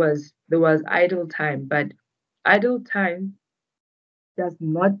it was there was idle time, but idle time does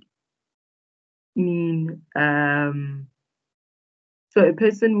not mean, so a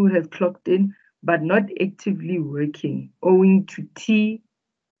person would have clocked in, but not actively working, owing to tea,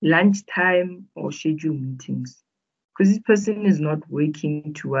 lunchtime, or schedule meetings. Because this person is not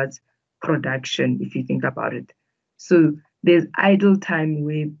working towards production, if you think about it. So there's idle time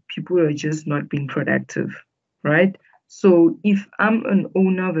where people are just not being productive, right? So if I'm an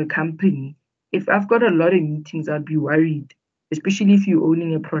owner of a company, if I've got a lot of meetings, I'd be worried, especially if you're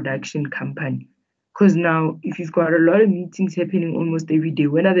owning a production company. Because now, if you've got a lot of meetings happening almost every day,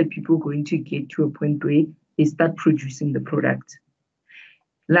 when are the people going to get to a point where they start producing the product?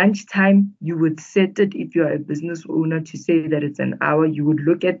 Lunchtime, you would set it if you're a business owner to say that it's an hour. You would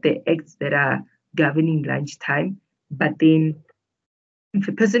look at the acts that are governing lunchtime. But then, if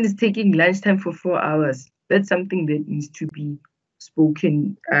a person is taking lunchtime for 4 hours, that's something that needs to be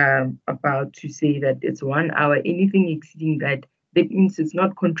spoken about to say that it's 1 hour. Anything exceeding that, that means it's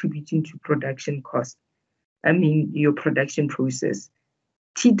not contributing to production cost. I mean, your production process.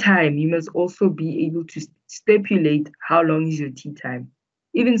 Tea time, you must also be able to stipulate how long is your tea time.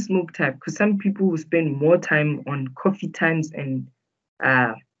 Even smoke time, because some people will spend more time on coffee times and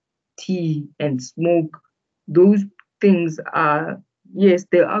uh, tea and smoke. Those things are, yes,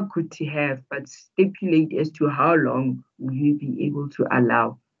 they are good to have, but stipulate as to how long will you be able to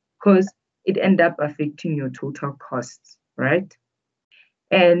allow, because it end up affecting your total costs, right?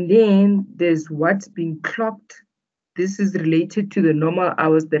 And then there's what's being clocked. This is related to the normal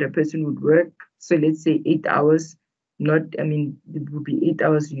hours that a person would work. So let's say 8 hours, not, I mean, it would be 8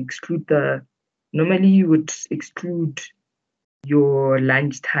 hours. You exclude normally you would exclude your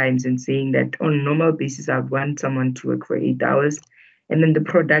lunch times and saying that on a normal basis, I'd want someone to work for 8 hours. And then the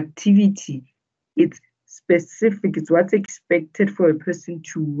productivity, it's specific, it's what's expected for a person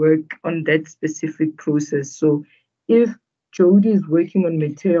to work on that specific process. So if Jody is working on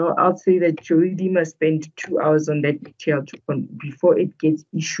material, I'll say that Jody must spend 2 hours on that material before it gets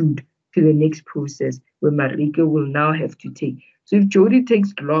issued to the next process where Marika will now have to take. So if Jody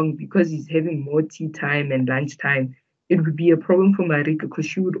takes long because he's having more tea time and lunch time, it would be a problem for Marika because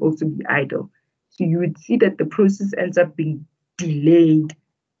she would also be idle. So you would see that the process ends up being delayed,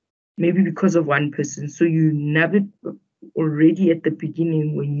 maybe because of one person. So you nab it already at the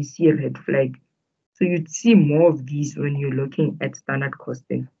beginning when you see a red flag. So you'd see more of these when you're looking at standard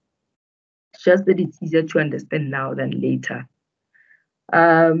costing. It's just that it's easier to understand now than later.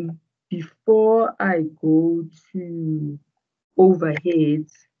 Before I go to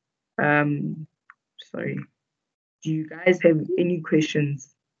overheads, sorry, do you guys have any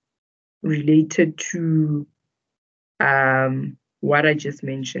questions related to what I just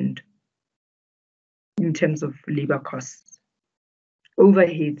mentioned in terms of labor costs?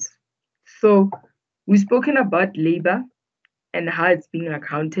 Overheads. So we've spoken about labor and how it's being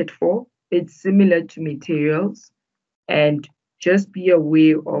accounted for. It's similar to materials, and just be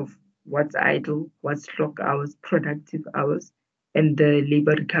aware of what's idle, what's clock hours, productive hours, and the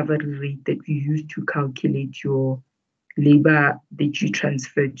labor recovery rate that you use to calculate your labor that you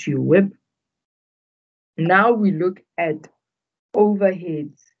transfer to your WIP. Now we look at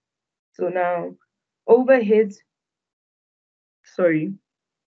overheads. So now overheads,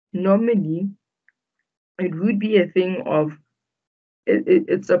 normally it would be a thing of,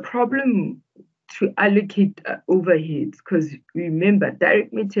 it's a problem to allocate overheads, because remember,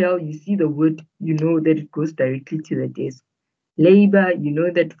 direct material, you see the wood, you know that it goes directly to the desk. Labor, you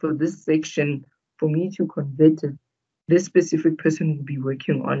know that for this section, for me to convert it, this specific person will be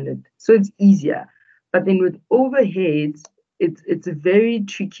working on it. So it's easier. But then with overheads, it's very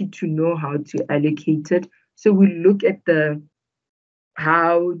tricky to know how to allocate it. So we look at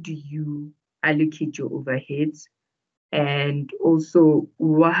how do you allocate your overheads, and also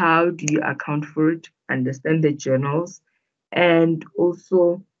how do you account for it, understand the journals, and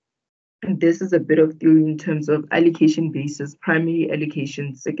also this is a bit of theory in terms of allocation basis, primary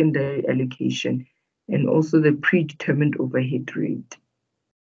allocation, secondary allocation, and also the predetermined overhead rate.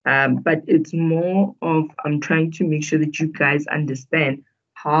 But it's more of, I'm trying to make sure that you guys understand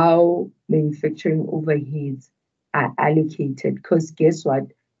how manufacturing overheads are allocated, because guess what?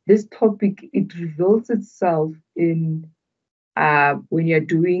 This topic, it reveals itself in when you're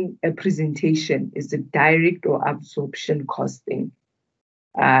doing a presentation. Is it direct or absorption costing?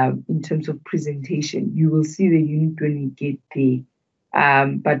 In terms of presentation, you will see the unit when we get there.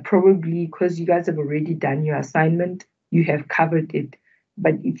 But probably because you guys have already done your assignment, you have covered it.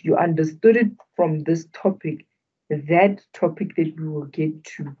 But if you understood it from this topic, that topic that we will get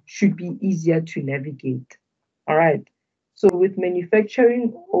to should be easier to navigate. All right. So with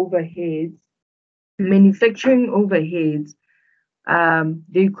manufacturing overheads,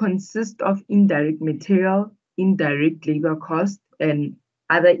 They consist of indirect material, indirect labor cost, and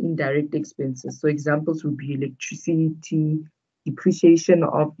other indirect expenses. So examples would be electricity, depreciation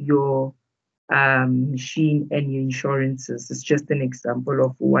of your machine, and your insurances. It's just an example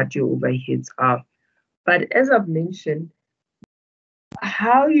of what your overheads are. But as I've mentioned,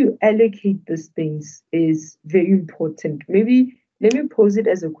 how you allocate these things is very important. Maybe let me pose it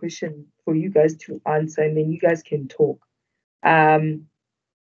as a question for you guys to answer, and then you guys can talk.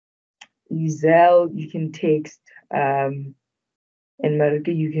 Lizelle, you can text, and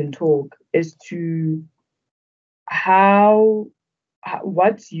Marika, you can talk as to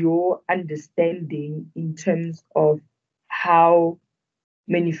what's your understanding in terms of how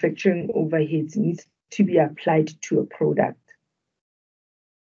manufacturing overheads needs to be applied to a product.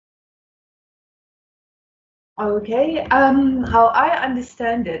 Okay, how I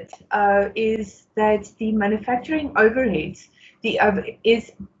understand it is that the manufacturing overheads, you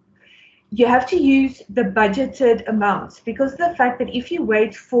have to use the budgeted amounts, because the fact that if you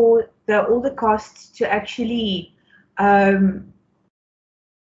wait for all the costs to actually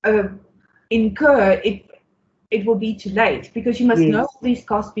incur, it will be too late, because you must know these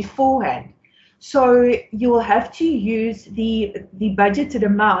costs beforehand. So you will have to use the budgeted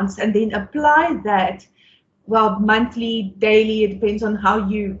amounts and then apply that. Well, monthly, daily, it depends on how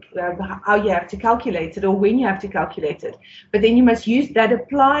you have to calculate it or when you have to calculate it. But then you must use that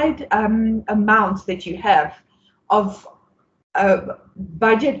applied amount that you have of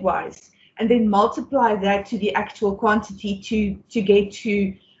budget-wise, and then multiply that to the actual quantity to get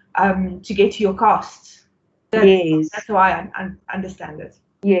to your costs. That's how I understand it.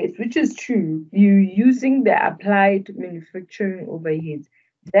 Yes, which is true. You using the applied manufacturing overheads.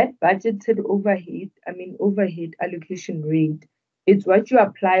 That budgeted overhead allocation rate, it's what you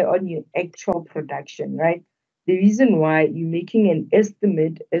apply on your actual production, right? The reason why you're making an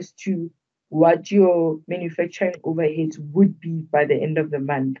estimate as to what your manufacturing overheads would be by the end of the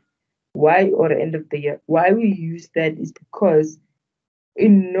month, or the end of the year. Why we use that is because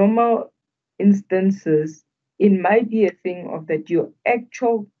in normal instances, it might be a thing of that your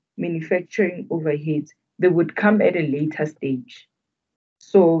actual manufacturing overheads, they would come at a later stage.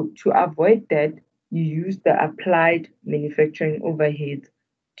 So to avoid that, you use the applied manufacturing overheads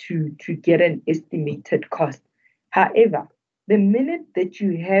to get an estimated cost. However, the minute that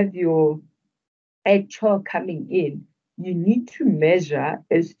you have your actual coming in, you need to measure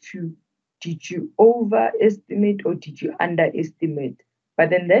as to, did you overestimate or did you underestimate? But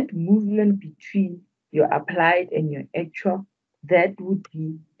then that movement between your applied and your actual, that would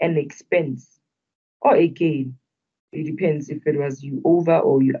be an expense or a gain. It depends if it was you over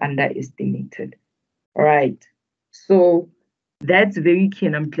or you underestimated. All right. So that's very key,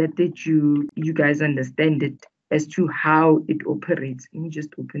 and I'm glad that you guys understand it as to how it operates. Let me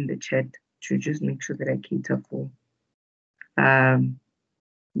just open the chat to just make sure that I cater for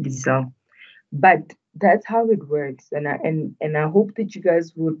Lisa. But that's how it works, and I hope that you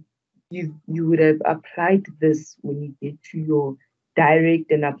guys would have applied this when you get to your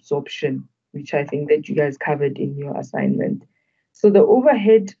direct and absorption, which I think that you guys covered in your assignment. So the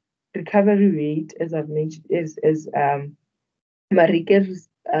overhead recovery rate, as I've mentioned, as Marika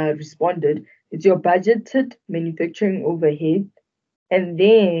responded, it's your budgeted manufacturing overhead, and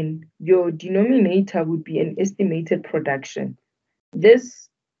then your denominator would be an estimated production. This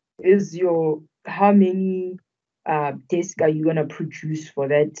is your how many desks are you going to produce for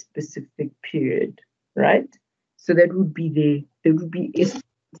that specific period, right? So that would be estimated.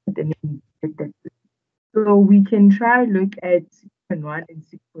 So we can try look at 6.1 and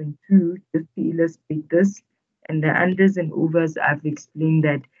 6.2 just to illustrate this. And the unders and overs, I've explained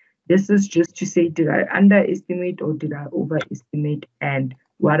that this is just to say, did I underestimate or did I overestimate? And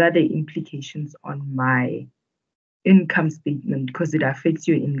what are the implications on my income statement, because it affects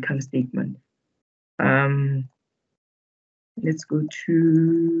your income statement. Let's go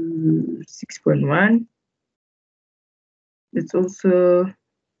to 6.1. It's also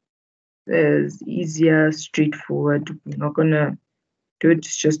easier, straightforward. We're not gonna do it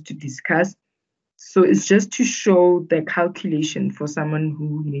just to discuss. So it's just to show the calculation for someone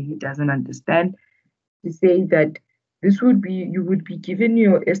who maybe doesn't understand, to say that this would be, you would be given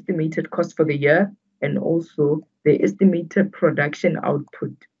your estimated cost for the year and also the estimated production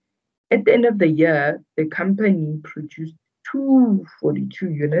output. At the end of the year, the company produced 242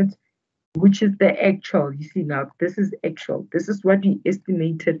 units, which is the actual. You see now, this is actual. This is what we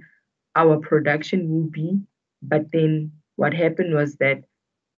estimated our production will be. But then what happened was that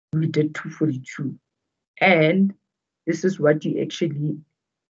we did 242. And this is what you actually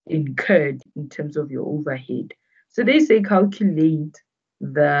incurred in terms of your overhead. So they say calculate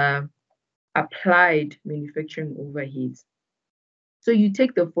the applied manufacturing overheads. So you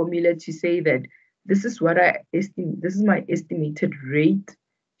take the formula to say that this is what I estimate, this is my estimated rate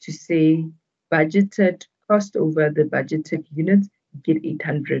to say budgeted cost over the budgeted units, you get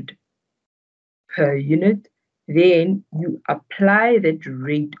 800 per unit. Then you apply that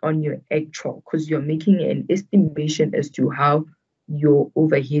rate on your actual because you're making an estimation as to how your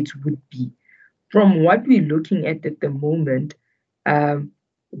overheads would be. From what we're looking at the moment,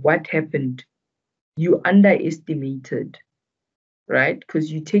 what happened? You underestimated, right?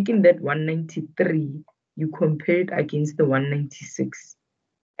 Because you taking that 193, you compare it against the 196.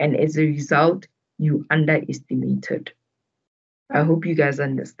 And as a result, you underestimated. I hope you guys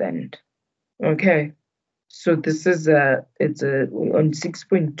understand. Okay. So this is it's on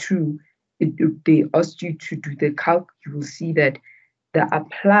 6.2, they asked you to do the calc. You will see that the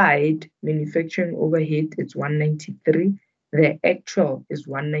applied manufacturing overhead is 193. The actual is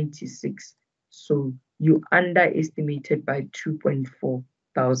 196. So you underestimated by 2.4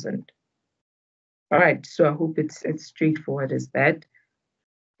 thousand. All right, so I hope it's straightforward as that.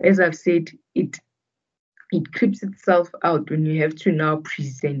 As I've said, it clips itself out when you have to now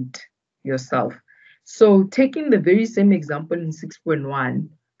present yourself. So taking the very same example in 6.1,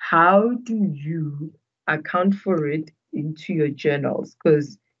 how do you account for it into your journals?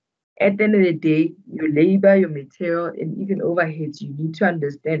 Because at the end of the day, your labor, your material, and even overheads, you need to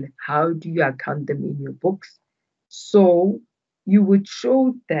understand how do you account them in your books. So you would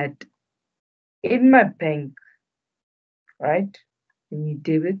show that in my bank, right? When you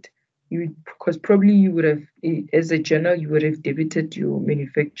debit, because probably you would have, as a journal, you would have debited your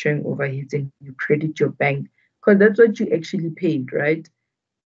manufacturing overheads and you credit your bank because that's what you actually paid, right?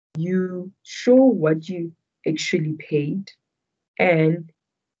 You show what you actually paid, and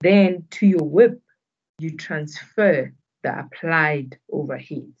then to your WIP, you transfer the applied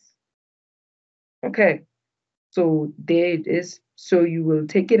overheads. Okay, so there it is. So you will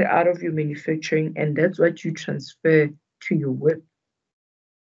take it out of your manufacturing, and that's what you transfer to your WIP.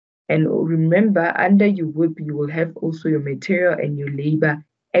 And remember, under your WIP, you will have also your material and your labor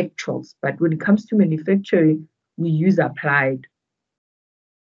actuals. But when it comes to manufacturing, we use applied.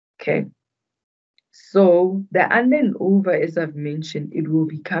 Okay. So the under and over, as I've mentioned, it will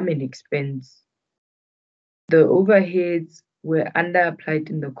become an expense. The overheads were under applied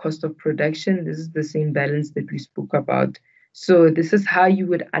in the cost of production. This is the same balance that we spoke about. So this is how you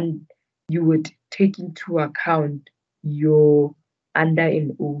would take into account your under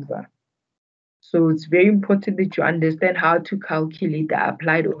and over. So it's very important that you understand how to calculate the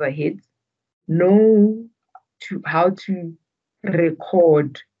applied overheads, know how to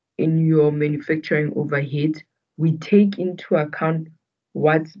record in your manufacturing overhead. We take into account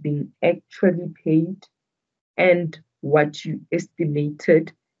what's being actually paid and what you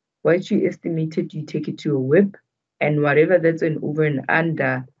estimated. What you estimated, you take it to a WIP, and whatever that's an over and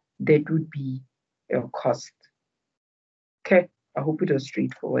under, that would be your cost. Okay, I hope it was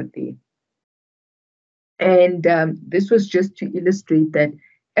straightforward there. And this was just to illustrate that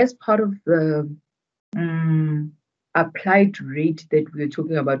as part of the applied rate that we're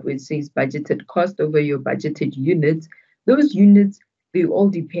talking about, where it says budgeted cost over your budgeted units, those units, they all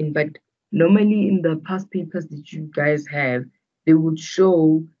depend. But normally in the past papers that you guys have, they would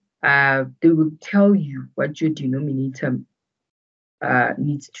show, they would tell you what your denominator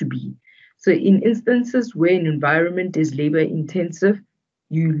needs to be. So in instances where an environment is labor intensive,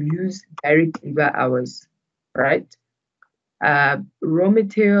 you use direct labor hours, right? Raw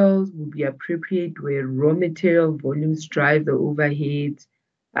materials will be appropriate where raw material volumes drive the overheads.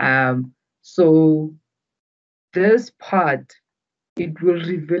 So this part, it will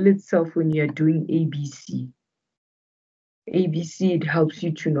reveal itself when you're doing ABC. ABC, it helps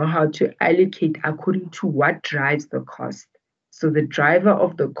you to know how to allocate according to what drives the cost. So the driver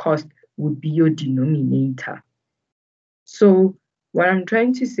of the cost would be your denominator. So what I'm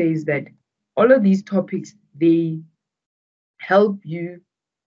trying to say is that all of these topics, they help you.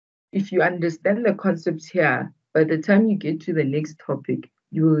 If you understand the concepts here, by the time you get to the next topic,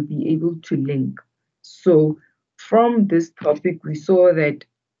 you will be able to link. So from this topic, we saw that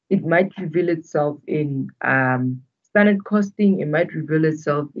it might reveal itself in standard costing, it might reveal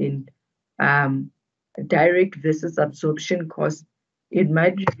itself in direct versus absorption cost. It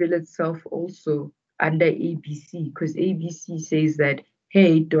might reveal itself also under ABC, because ABC says that,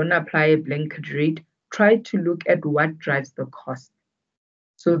 hey, don't apply a blanket rate. Try to look at what drives the cost.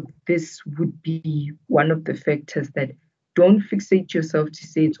 So this would be one of the factors that don't fixate yourself to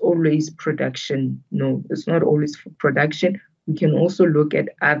say it's always production. No, it's not always for production. We can also look at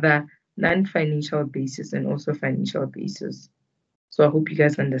other non-financial basis and also financial basis. So I hope you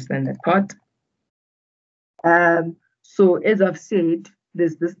guys understand that part. So as I've said,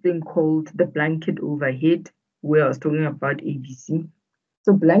 there's this thing called the blanket overhead, where I was talking about ABC.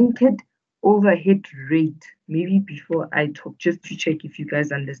 So blanket overhead rate, maybe before I talk, just to check if you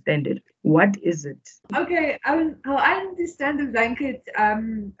guys understand it. What is it? Okay, how I understand the blanket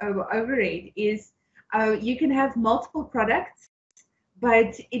overhead is you can have multiple products,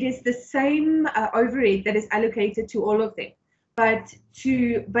 but it is the same overhead that is allocated to all of them. But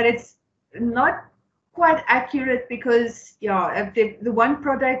it's not quite accurate because if the one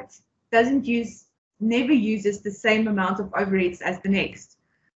product never uses the same amount of overheads as the next.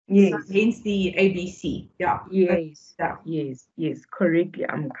 Yes. So hence the ABC. Yeah. Yes. Yes. Correctly.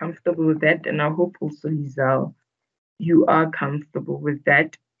 I'm comfortable with that. And I hope also, Lizelle, you are comfortable with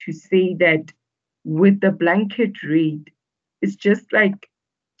that, to say that with the blanket rate, it's just like,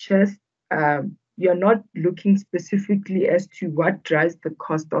 you're not looking specifically as to what drives the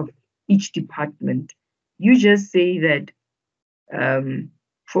cost of each department. You just say that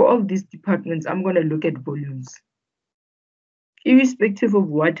for all these departments, I'm going to look at volumes, irrespective of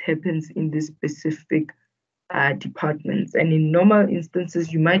what happens in the specific departments. And in normal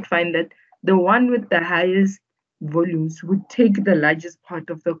instances, you might find that the one with the highest volumes would take the largest part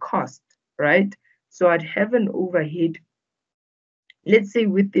of the cost, right? So I'd have an overhead. Let's say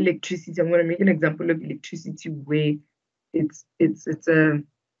with electricity, I'm going to make an example of electricity where it's a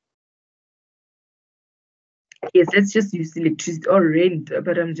yes, let's just use electricity or rent,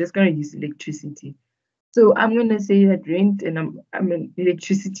 but I'm just going to use electricity. So I'm going to say that rent and I'm in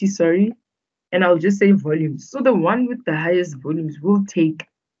electricity, sorry, and I'll just say volumes. So the one with the highest volumes will take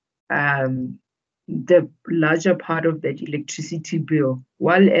the larger part of that electricity bill,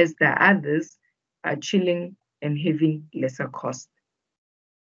 while as the others are chilling and having lesser cost.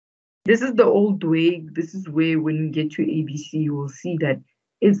 This is the old way. This is where when you get to ABC, you will see that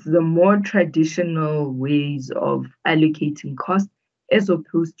it's the more traditional ways of allocating cost, as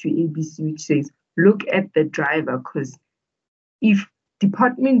opposed to ABC, which says, look at the driver, because if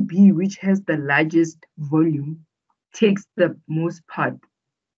Department B, which has the largest volume, takes the most part,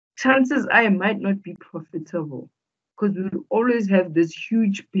 chances are I might not be profitable, because we will always have this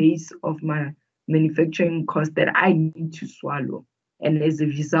huge base of my manufacturing cost that I need to swallow. And as a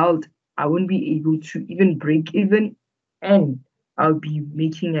result, I won't be able to even break even, and I'll be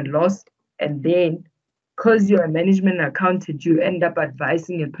making a loss. And then, because you're a management accountant, you end up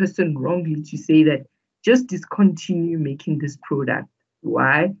advising a person wrongly to say that just discontinue making this product.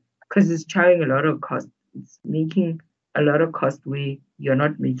 Why? Because it's carrying a lot of cost. It's making a lot of cost where you're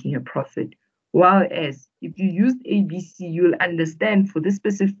not making a profit. While as if you use ABC, you'll understand for this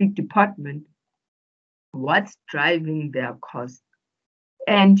specific department what's driving their cost.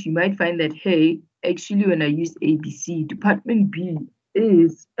 And you might find that, hey, actually, when I use ABC, Department B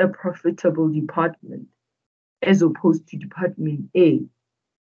is a profitable department as opposed to Department A,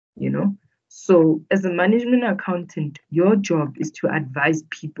 you know? So as a management accountant, your job is to advise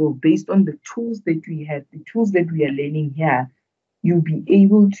people based on the tools that we have, the tools that we are learning here. You'll be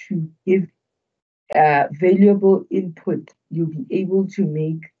able to give valuable input. You'll be able to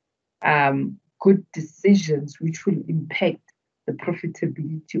make good decisions which will impact the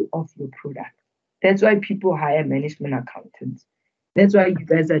profitability of your product. That's why people hire management accountants. That's why you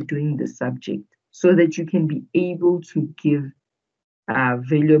guys are doing this subject, so that you can be able to give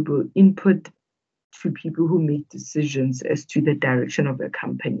valuable input to people who make decisions as to the direction of a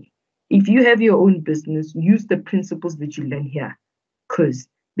company. If you have your own business, use the principles that you learn here, because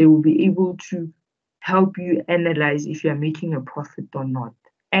they will be able to help you analyze if you're making a profit or not.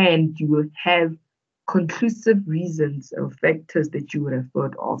 And you will have conclusive reasons or factors that you would have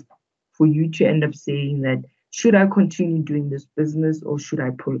thought of for you to end up saying that, should I continue doing this business or should I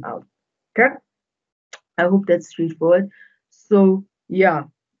pull out? Okay. I hope that's straightforward. So yeah,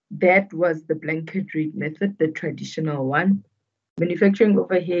 that was the blanket rate method, the traditional one. Manufacturing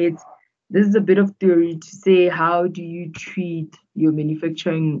overheads. This is a bit of theory to say, how do you treat your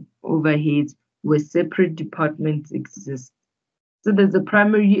manufacturing overheads where separate departments exist? So there's a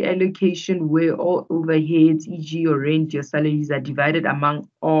primary allocation where all overheads, e.g. your rent, your salaries, are divided among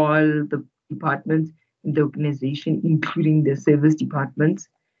all the departments in the organization, including the service departments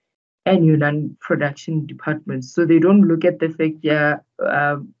and your non-production departments. So they don't look at the fact,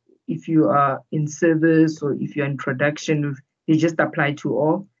 if you are in service or if you're in production, they just apply to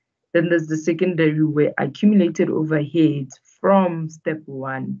all. Then there's the secondary, where accumulated overheads from step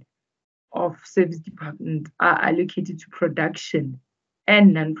one of service department are allocated to production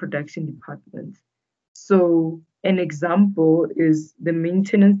and non-production departments. So An example is the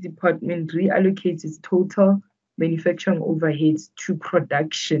maintenance department reallocates its total manufacturing overheads to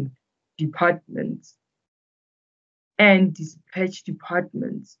production departments and dispatch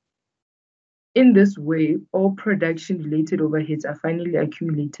departments. In this way, all production-related overheads are finally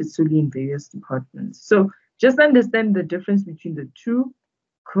accumulated solely in various departments. So just understand the difference between the two,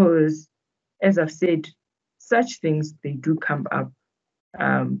 because as I've said, such things, they do come up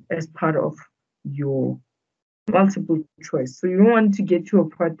as part of your multiple choice. So you don't want to get to a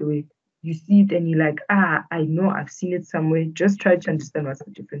part where you see it and you're like, I know I've seen it somewhere. Just try to understand what's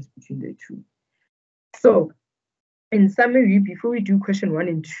the difference between the two. So in summary, before we do question 1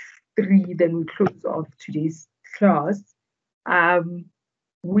 and 3, then we close off today's class.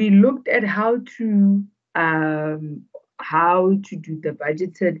 We looked at how to do the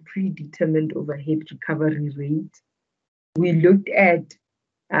budgeted predetermined overhead recovery rate. We looked at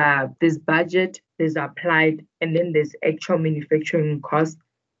this budget, there's applied, and then there's actual manufacturing cost.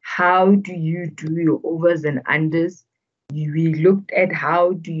 How do you do your overs and unders? We looked at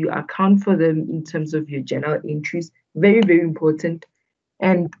how do you account for them in terms of your journal entries. Very, very important.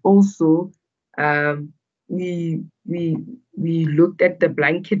 And also, we looked at the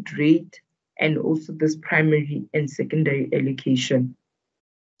blanket rate and also this primary and secondary allocation.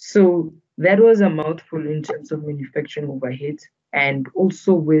 So that was a mouthful in terms of manufacturing overheads, and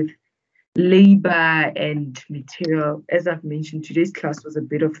also with labor and material. As I've mentioned, today's class was a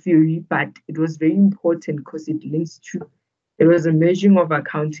bit of theory, but it was very important because it links to, there was a merging of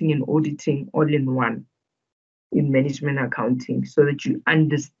accounting and auditing all in one in management accounting, so that you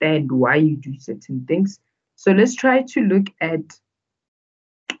understand why you do certain things. So let's try to look at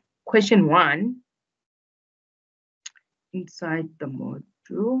question 1 inside the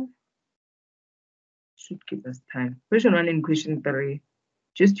module. Should give us time. Question 1 and question 3,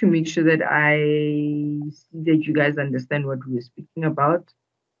 just to make sure that I see that you guys understand what we're speaking about.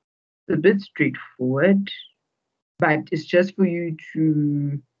 It's a bit straightforward, but it's just for you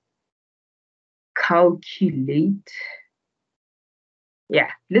to calculate. Yeah,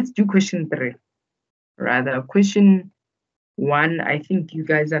 let's do question 3. Rather, question 1, I think you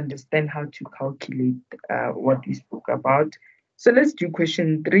guys understand how to calculate what we spoke about. So let's do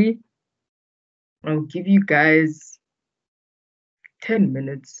question 3. I'll give you guys 10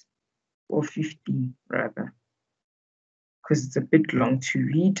 minutes or 15 rather, because it's a bit long to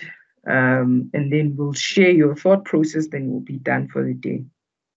read. And then we'll share your thought process, then we'll be done for the day.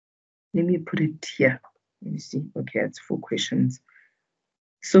 Let me put it here. Let me see. Okay, it's 4 questions.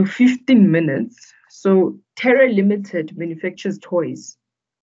 So 15 minutes. So Terra Limited manufactures toys.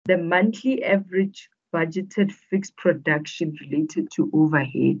 The monthly average budgeted fixed production related to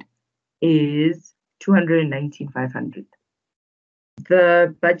overhead is 219,500.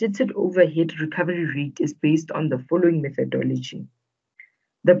 The budgeted overhead recovery rate is based on the following methodology.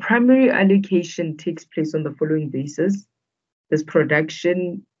 The primary allocation takes place on the following basis: this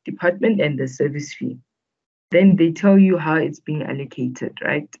production department and the service fee. Then they tell you how it's being allocated,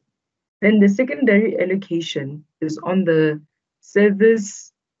 right? Then the secondary allocation is on the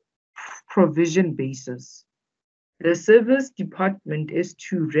service provision basis. The service department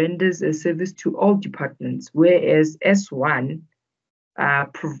S2 renders a service to all departments, whereas S1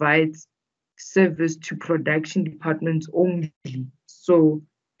 provides service to production departments only. So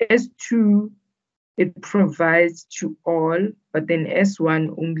S2, it provides to all, but then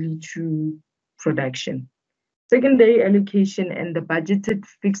S1 only to production. Secondary allocation and the budgeted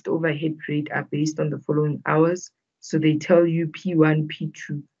fixed overhead rate are based on the following hours. So they tell you P1,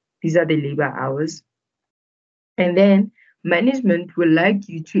 P2, these are the labor hours. And then management will like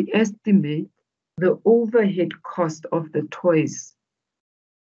you to estimate the overhead cost of the toys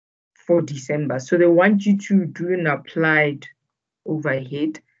for December. So they want you to do an applied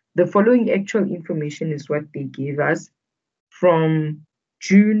overhead. The following actual information is what they gave us from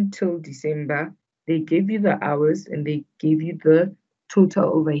June till December. They gave you the hours and they gave you the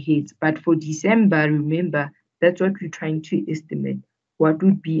total overheads. But for December, remember, that's what we're trying to estimate. What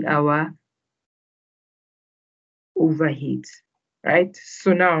would be our overheads, right?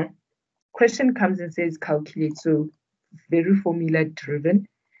 So now, question comes and says calculate. So very formula driven.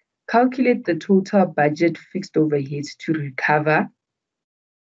 Calculate the total budget fixed overheads to recover.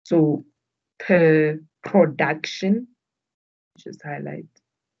 So per production, just highlight.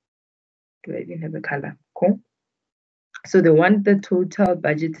 Do I even have a color? Cool. So they want the total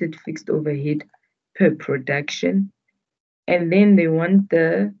budgeted fixed overhead per production. And then they want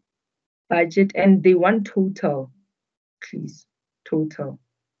the budget, and they want total, please, total.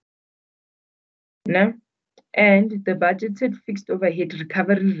 No? And the budgeted fixed overhead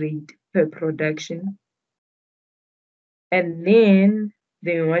recovery rate per production. And then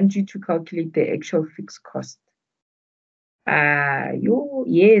they want you to calculate the actual fixed cost.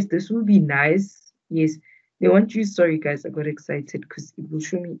 Yes, this will be nice. Yes, they want you. Sorry, guys, I got excited because it will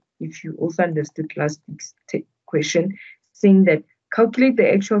show me if you also understood last week's question, saying that calculate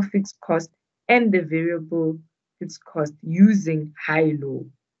the actual fixed cost and the variable fixed cost using high-low.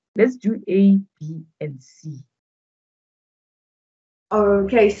 Let's do A, B, and C.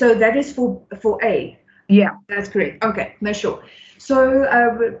 Okay, so that is for A. Yeah, that's correct. Okay, no, sure. So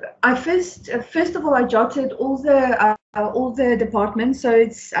I first of all I jotted all the departments. So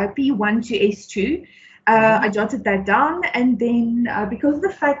it's P1 to S2. I jotted that down, and then because of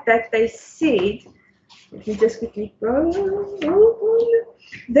the fact that they said, let me just quickly go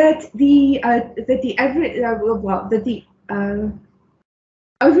that the average that the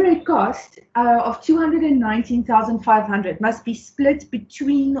overhead cost of 219,500 must be split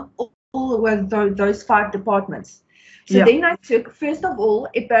between all of those 5 departments. So then I took, first of all,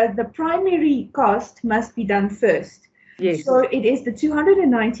 the primary cost must be done first. Yes. So it is the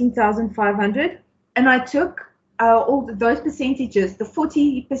 219,500, and I took all those percentages, the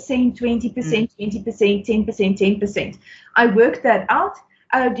 40%, 20%, 20%, 10%, 10%. I worked that out.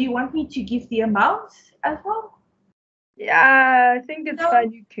 Do you want me to give the amounts as well? Yeah, I think it's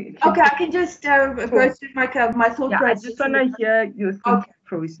fine. You can, okay, I can just go through my thought process. I just want to hear your thinking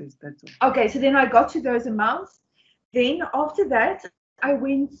process. That's all. Okay, so then I got to those amounts. Then after that, I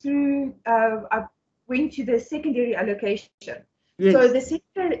went through. I went to the secondary allocation. Yes. So the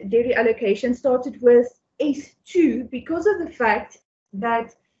secondary allocation started with S2 because of the fact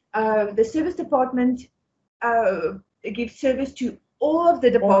that the service department gives service to all of the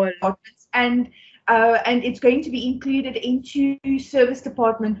departments, and it's going to be included into Service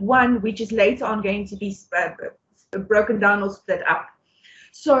Department 1, which is later on going to be broken down or split up.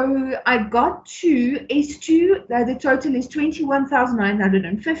 So I got to S2, the total is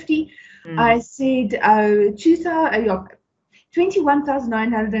 21,950. I said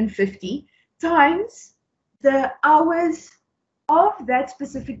 21,950 times the hours of that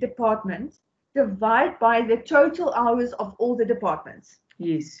specific department, divide by the total hours of all the departments.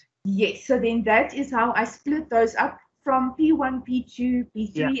 Yes. Yes, so then that is how I split those up from P1, P2,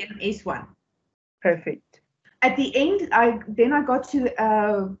 P3, and S1. Perfect. At the end, I got to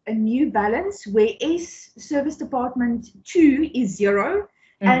a new balance where Service Department 2 is 0,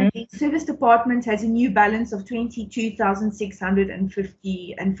 and the Service Department has a new balance of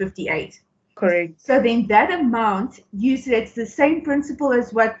 22,650 and 58. Correct. So then that amount, it's the same principle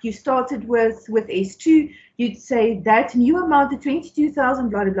as what you started with S2. You'd say that new amount of 22,000,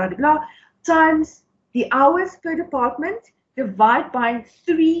 blah, blah, blah, blah, times the hours per department, divide by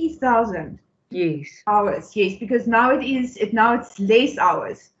 3,000. Yes. Hours, yes, because now it's less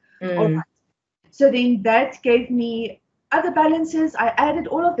hours. All right. So then that gave me other balances. I added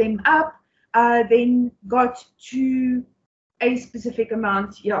all of them up, then got to a specific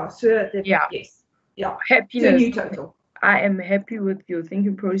amount. Yeah. So yes. Yeah. Happiness. So new total. I am happy with your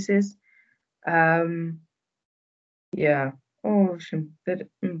thinking process. Yeah. Oh, that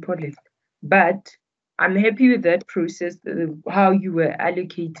important. But I'm happy with that process, how you were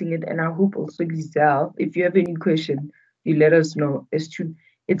allocating it, and I hope also, Giselle, if you have any question, you let us know. It's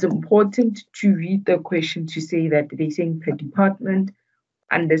important to read the question to say that they're saying per department,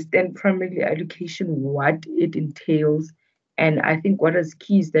 understand primary allocation, what it entails, and I think what is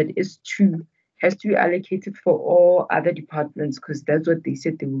key is that S2 has to be allocated for all other departments because that's what they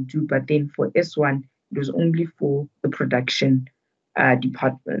said they will do. But then for S1, it was only for the production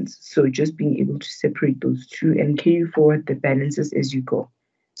departments. So just being able to separate those two and carry forward the balances as you go.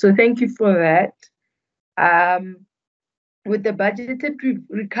 So thank you for that. With the budgeted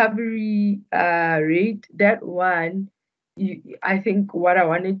recovery rate, that one, I think what I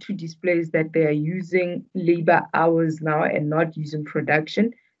wanted to display is that they are using labor hours now and not using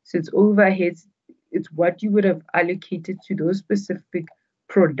production. So it's overheads. It's what you would have allocated to those specific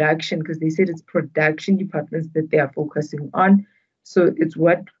production, because they said it's production departments that they are focusing on. So it's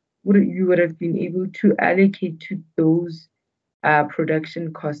what you would have been able to allocate to those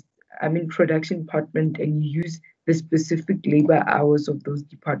production costs. Production department, and you use the specific labor hours of those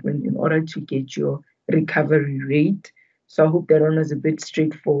departments in order to get your recovery rate. So I hope that one was a bit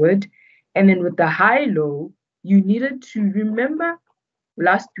straightforward. And then with the high-low, you needed to remember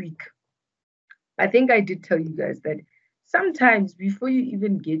last week, I think I did tell you guys that sometimes before you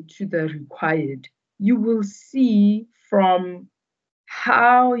even get to the required, you will see from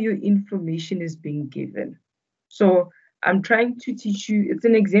how your information is being given. So I'm trying to teach you, it's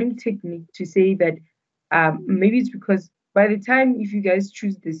an exam technique to say that maybe it's because by the time if you guys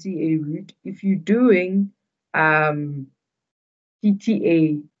choose the CA route, if you're doing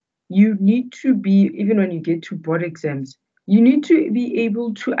CTA, you need to be, even when you get to board exams, you need to be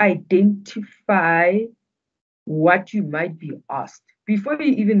able to identify what you might be asked before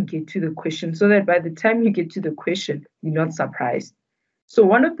you even get to the question, so that by the time you get to the question, you're not surprised. So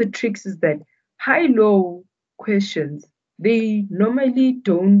one of the tricks is that high-low questions, they normally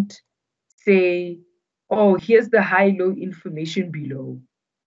don't say, oh, here's the high-low information below,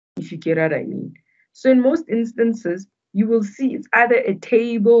 if you get what I mean. So in most instances, you will see it's either a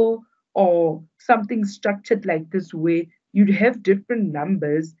table or something structured like this, where you'd have different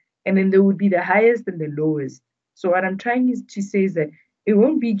numbers and then there would be the highest and the lowest. So what I'm trying is to say is that it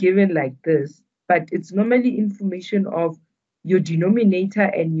won't be given like this, but it's normally information of your denominator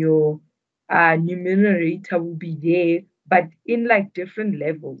and your numerator will be there, but in like different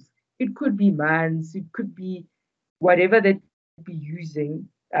levels. It could be months, it could be whatever that you'll be using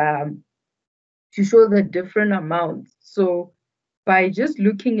to show the different amounts. So by just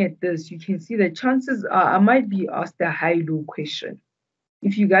looking at this, you can see the chances are I might be asked a high-low question.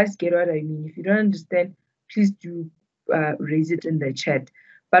 If you guys get what I mean. If you don't understand, please do raise it in the chat.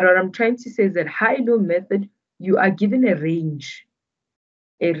 But what I'm trying to say is that high-low method, you are given a range,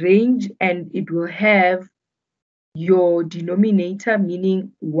 and it will have your denominator,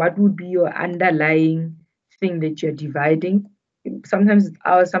 meaning what would be your underlying thing that you're dividing. Sometimes it's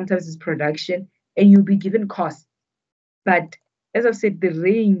hours, sometimes it's production, and you'll be given cost. But as I've said, the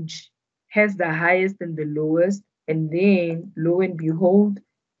range has the highest and the lowest, and then lo and behold,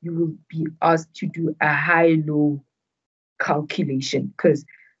 you will be asked to do a high-low calculation, because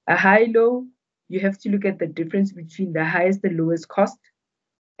a high-low, you have to look at the difference between the highest and lowest cost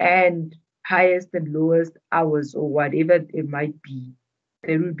and highest and lowest hours, or whatever it might be.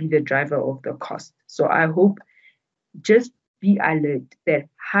 That will be the driver of the cost. So I hope, just be alert that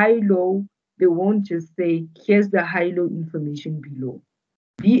high-low, they won't just say, here's the high-low information below.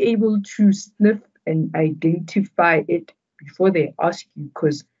 Be able to sniff and identify it before they ask you,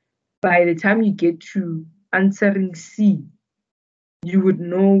 because by the time you get to answering C, you would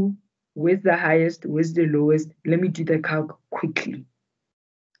know where's the highest, where's the lowest. Let me do the calc quickly.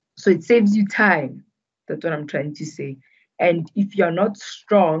 So it saves you time. That's what I'm trying to say. And if you're not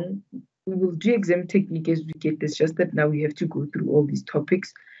strong, we will do exam technique as we get this, just that now we have to go through all these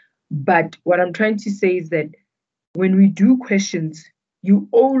topics. But what I'm trying to say is that when we do questions, you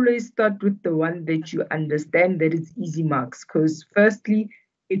always start with the one that you understand that it's easy marks, because firstly,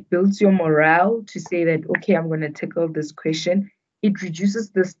 it builds your morale to say that, okay, I'm going to tackle this question. It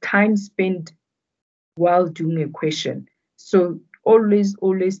reduces this time spent while doing a question. So always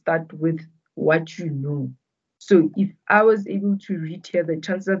start with what you know. So if I was able to read here, the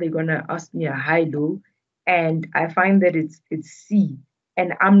chances are they're going to ask me a high-low, and I find that it's C,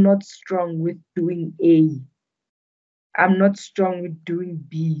 and I'm not strong with doing A. I'm not strong with doing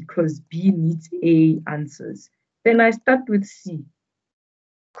B because B needs A answers. Then I start with C,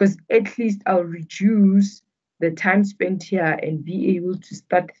 because at least I'll reduce the time spent here and be able to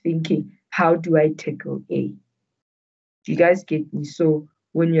start thinking, how do I tackle A? Do you guys get me? So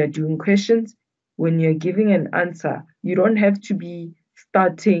when you're doing questions, when you're giving an answer, you don't have to be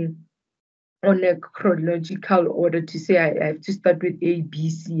starting on a chronological order to say, I have to start with A, B,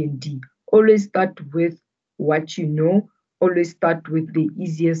 C, and D. Always start with what you know. Always start with the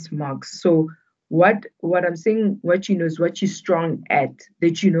easiest marks. So what I'm saying, what you know is what you're strong at,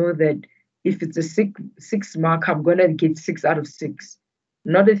 that you know that if it's a six mark, I'm going to get 6 out of 6.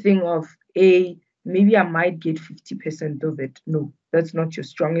 Not a thing of A, maybe I might get 50% of it. No, that's not your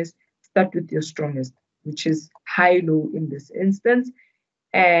strongest. Start with your strongest, which is high-low in this instance.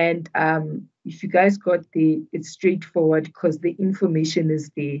 And if you guys got the, it's straightforward because the information is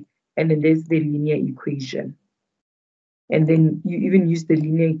there, and then there's the linear equation. And then you even use the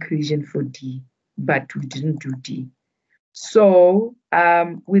linear equation for D, but we didn't do D. So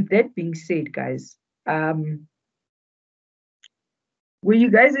with that being said, guys, were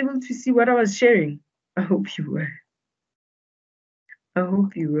you guys able to see what I was sharing? I hope you were. I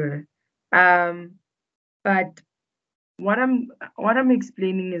hope you were. But what I'm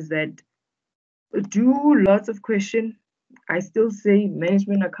explaining is that do lots of questions. I still say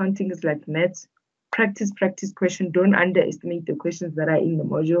management accounting is like maths. Practice question. Don't underestimate the questions that are in the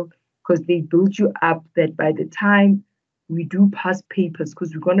module, because they build you up that by the time we do past papers,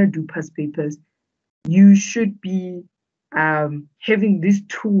 because we're going to do past papers, you should be having these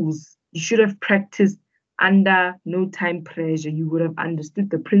tools. You should have practiced under no time pressure. You would have understood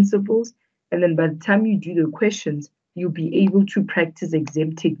the principles. And then by the time you do the questions, you'll be able to practice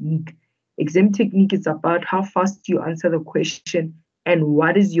exam technique. Exam technique is about how fast you answer the question and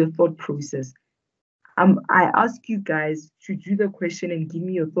what is your thought process. I ask you guys to do the question and give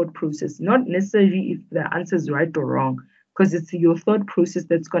me your thought process, not necessarily if the answer is right or wrong, because it's your thought process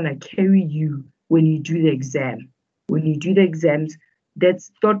that's going to carry you when you do the exam. When you do the exams, that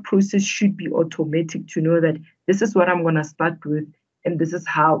thought process should be automatic to know that this is what I'm going to start with, and this is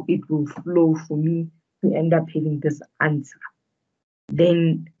how it will flow for me to end up having this answer.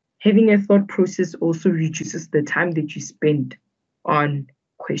 Then having a thought process also reduces the time that you spend on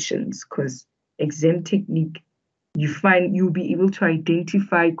questions, because exam technique, you find you'll be able to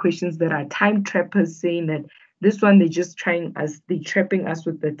identify questions that are time trappers, saying that this one, they're just trying us, they're trapping us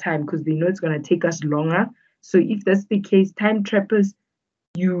with the time because they know it's going to take us longer. So if that's the case, time trappers,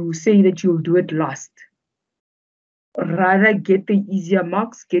 you say that you'll do it last. Rather get the easier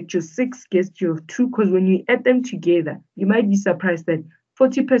marks, get your 6, get your 2, because when you add them together, you might be surprised that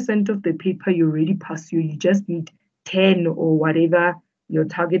 40% of the paper you already pass you just need 10 or whatever your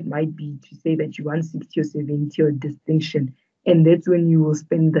target might be to say that you want 60 or 70 or distinction. And that's when you will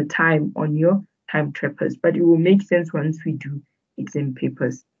spend the time on your time trappers. But it will make sense once we do exam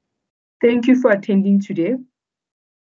papers. Thank you for attending today.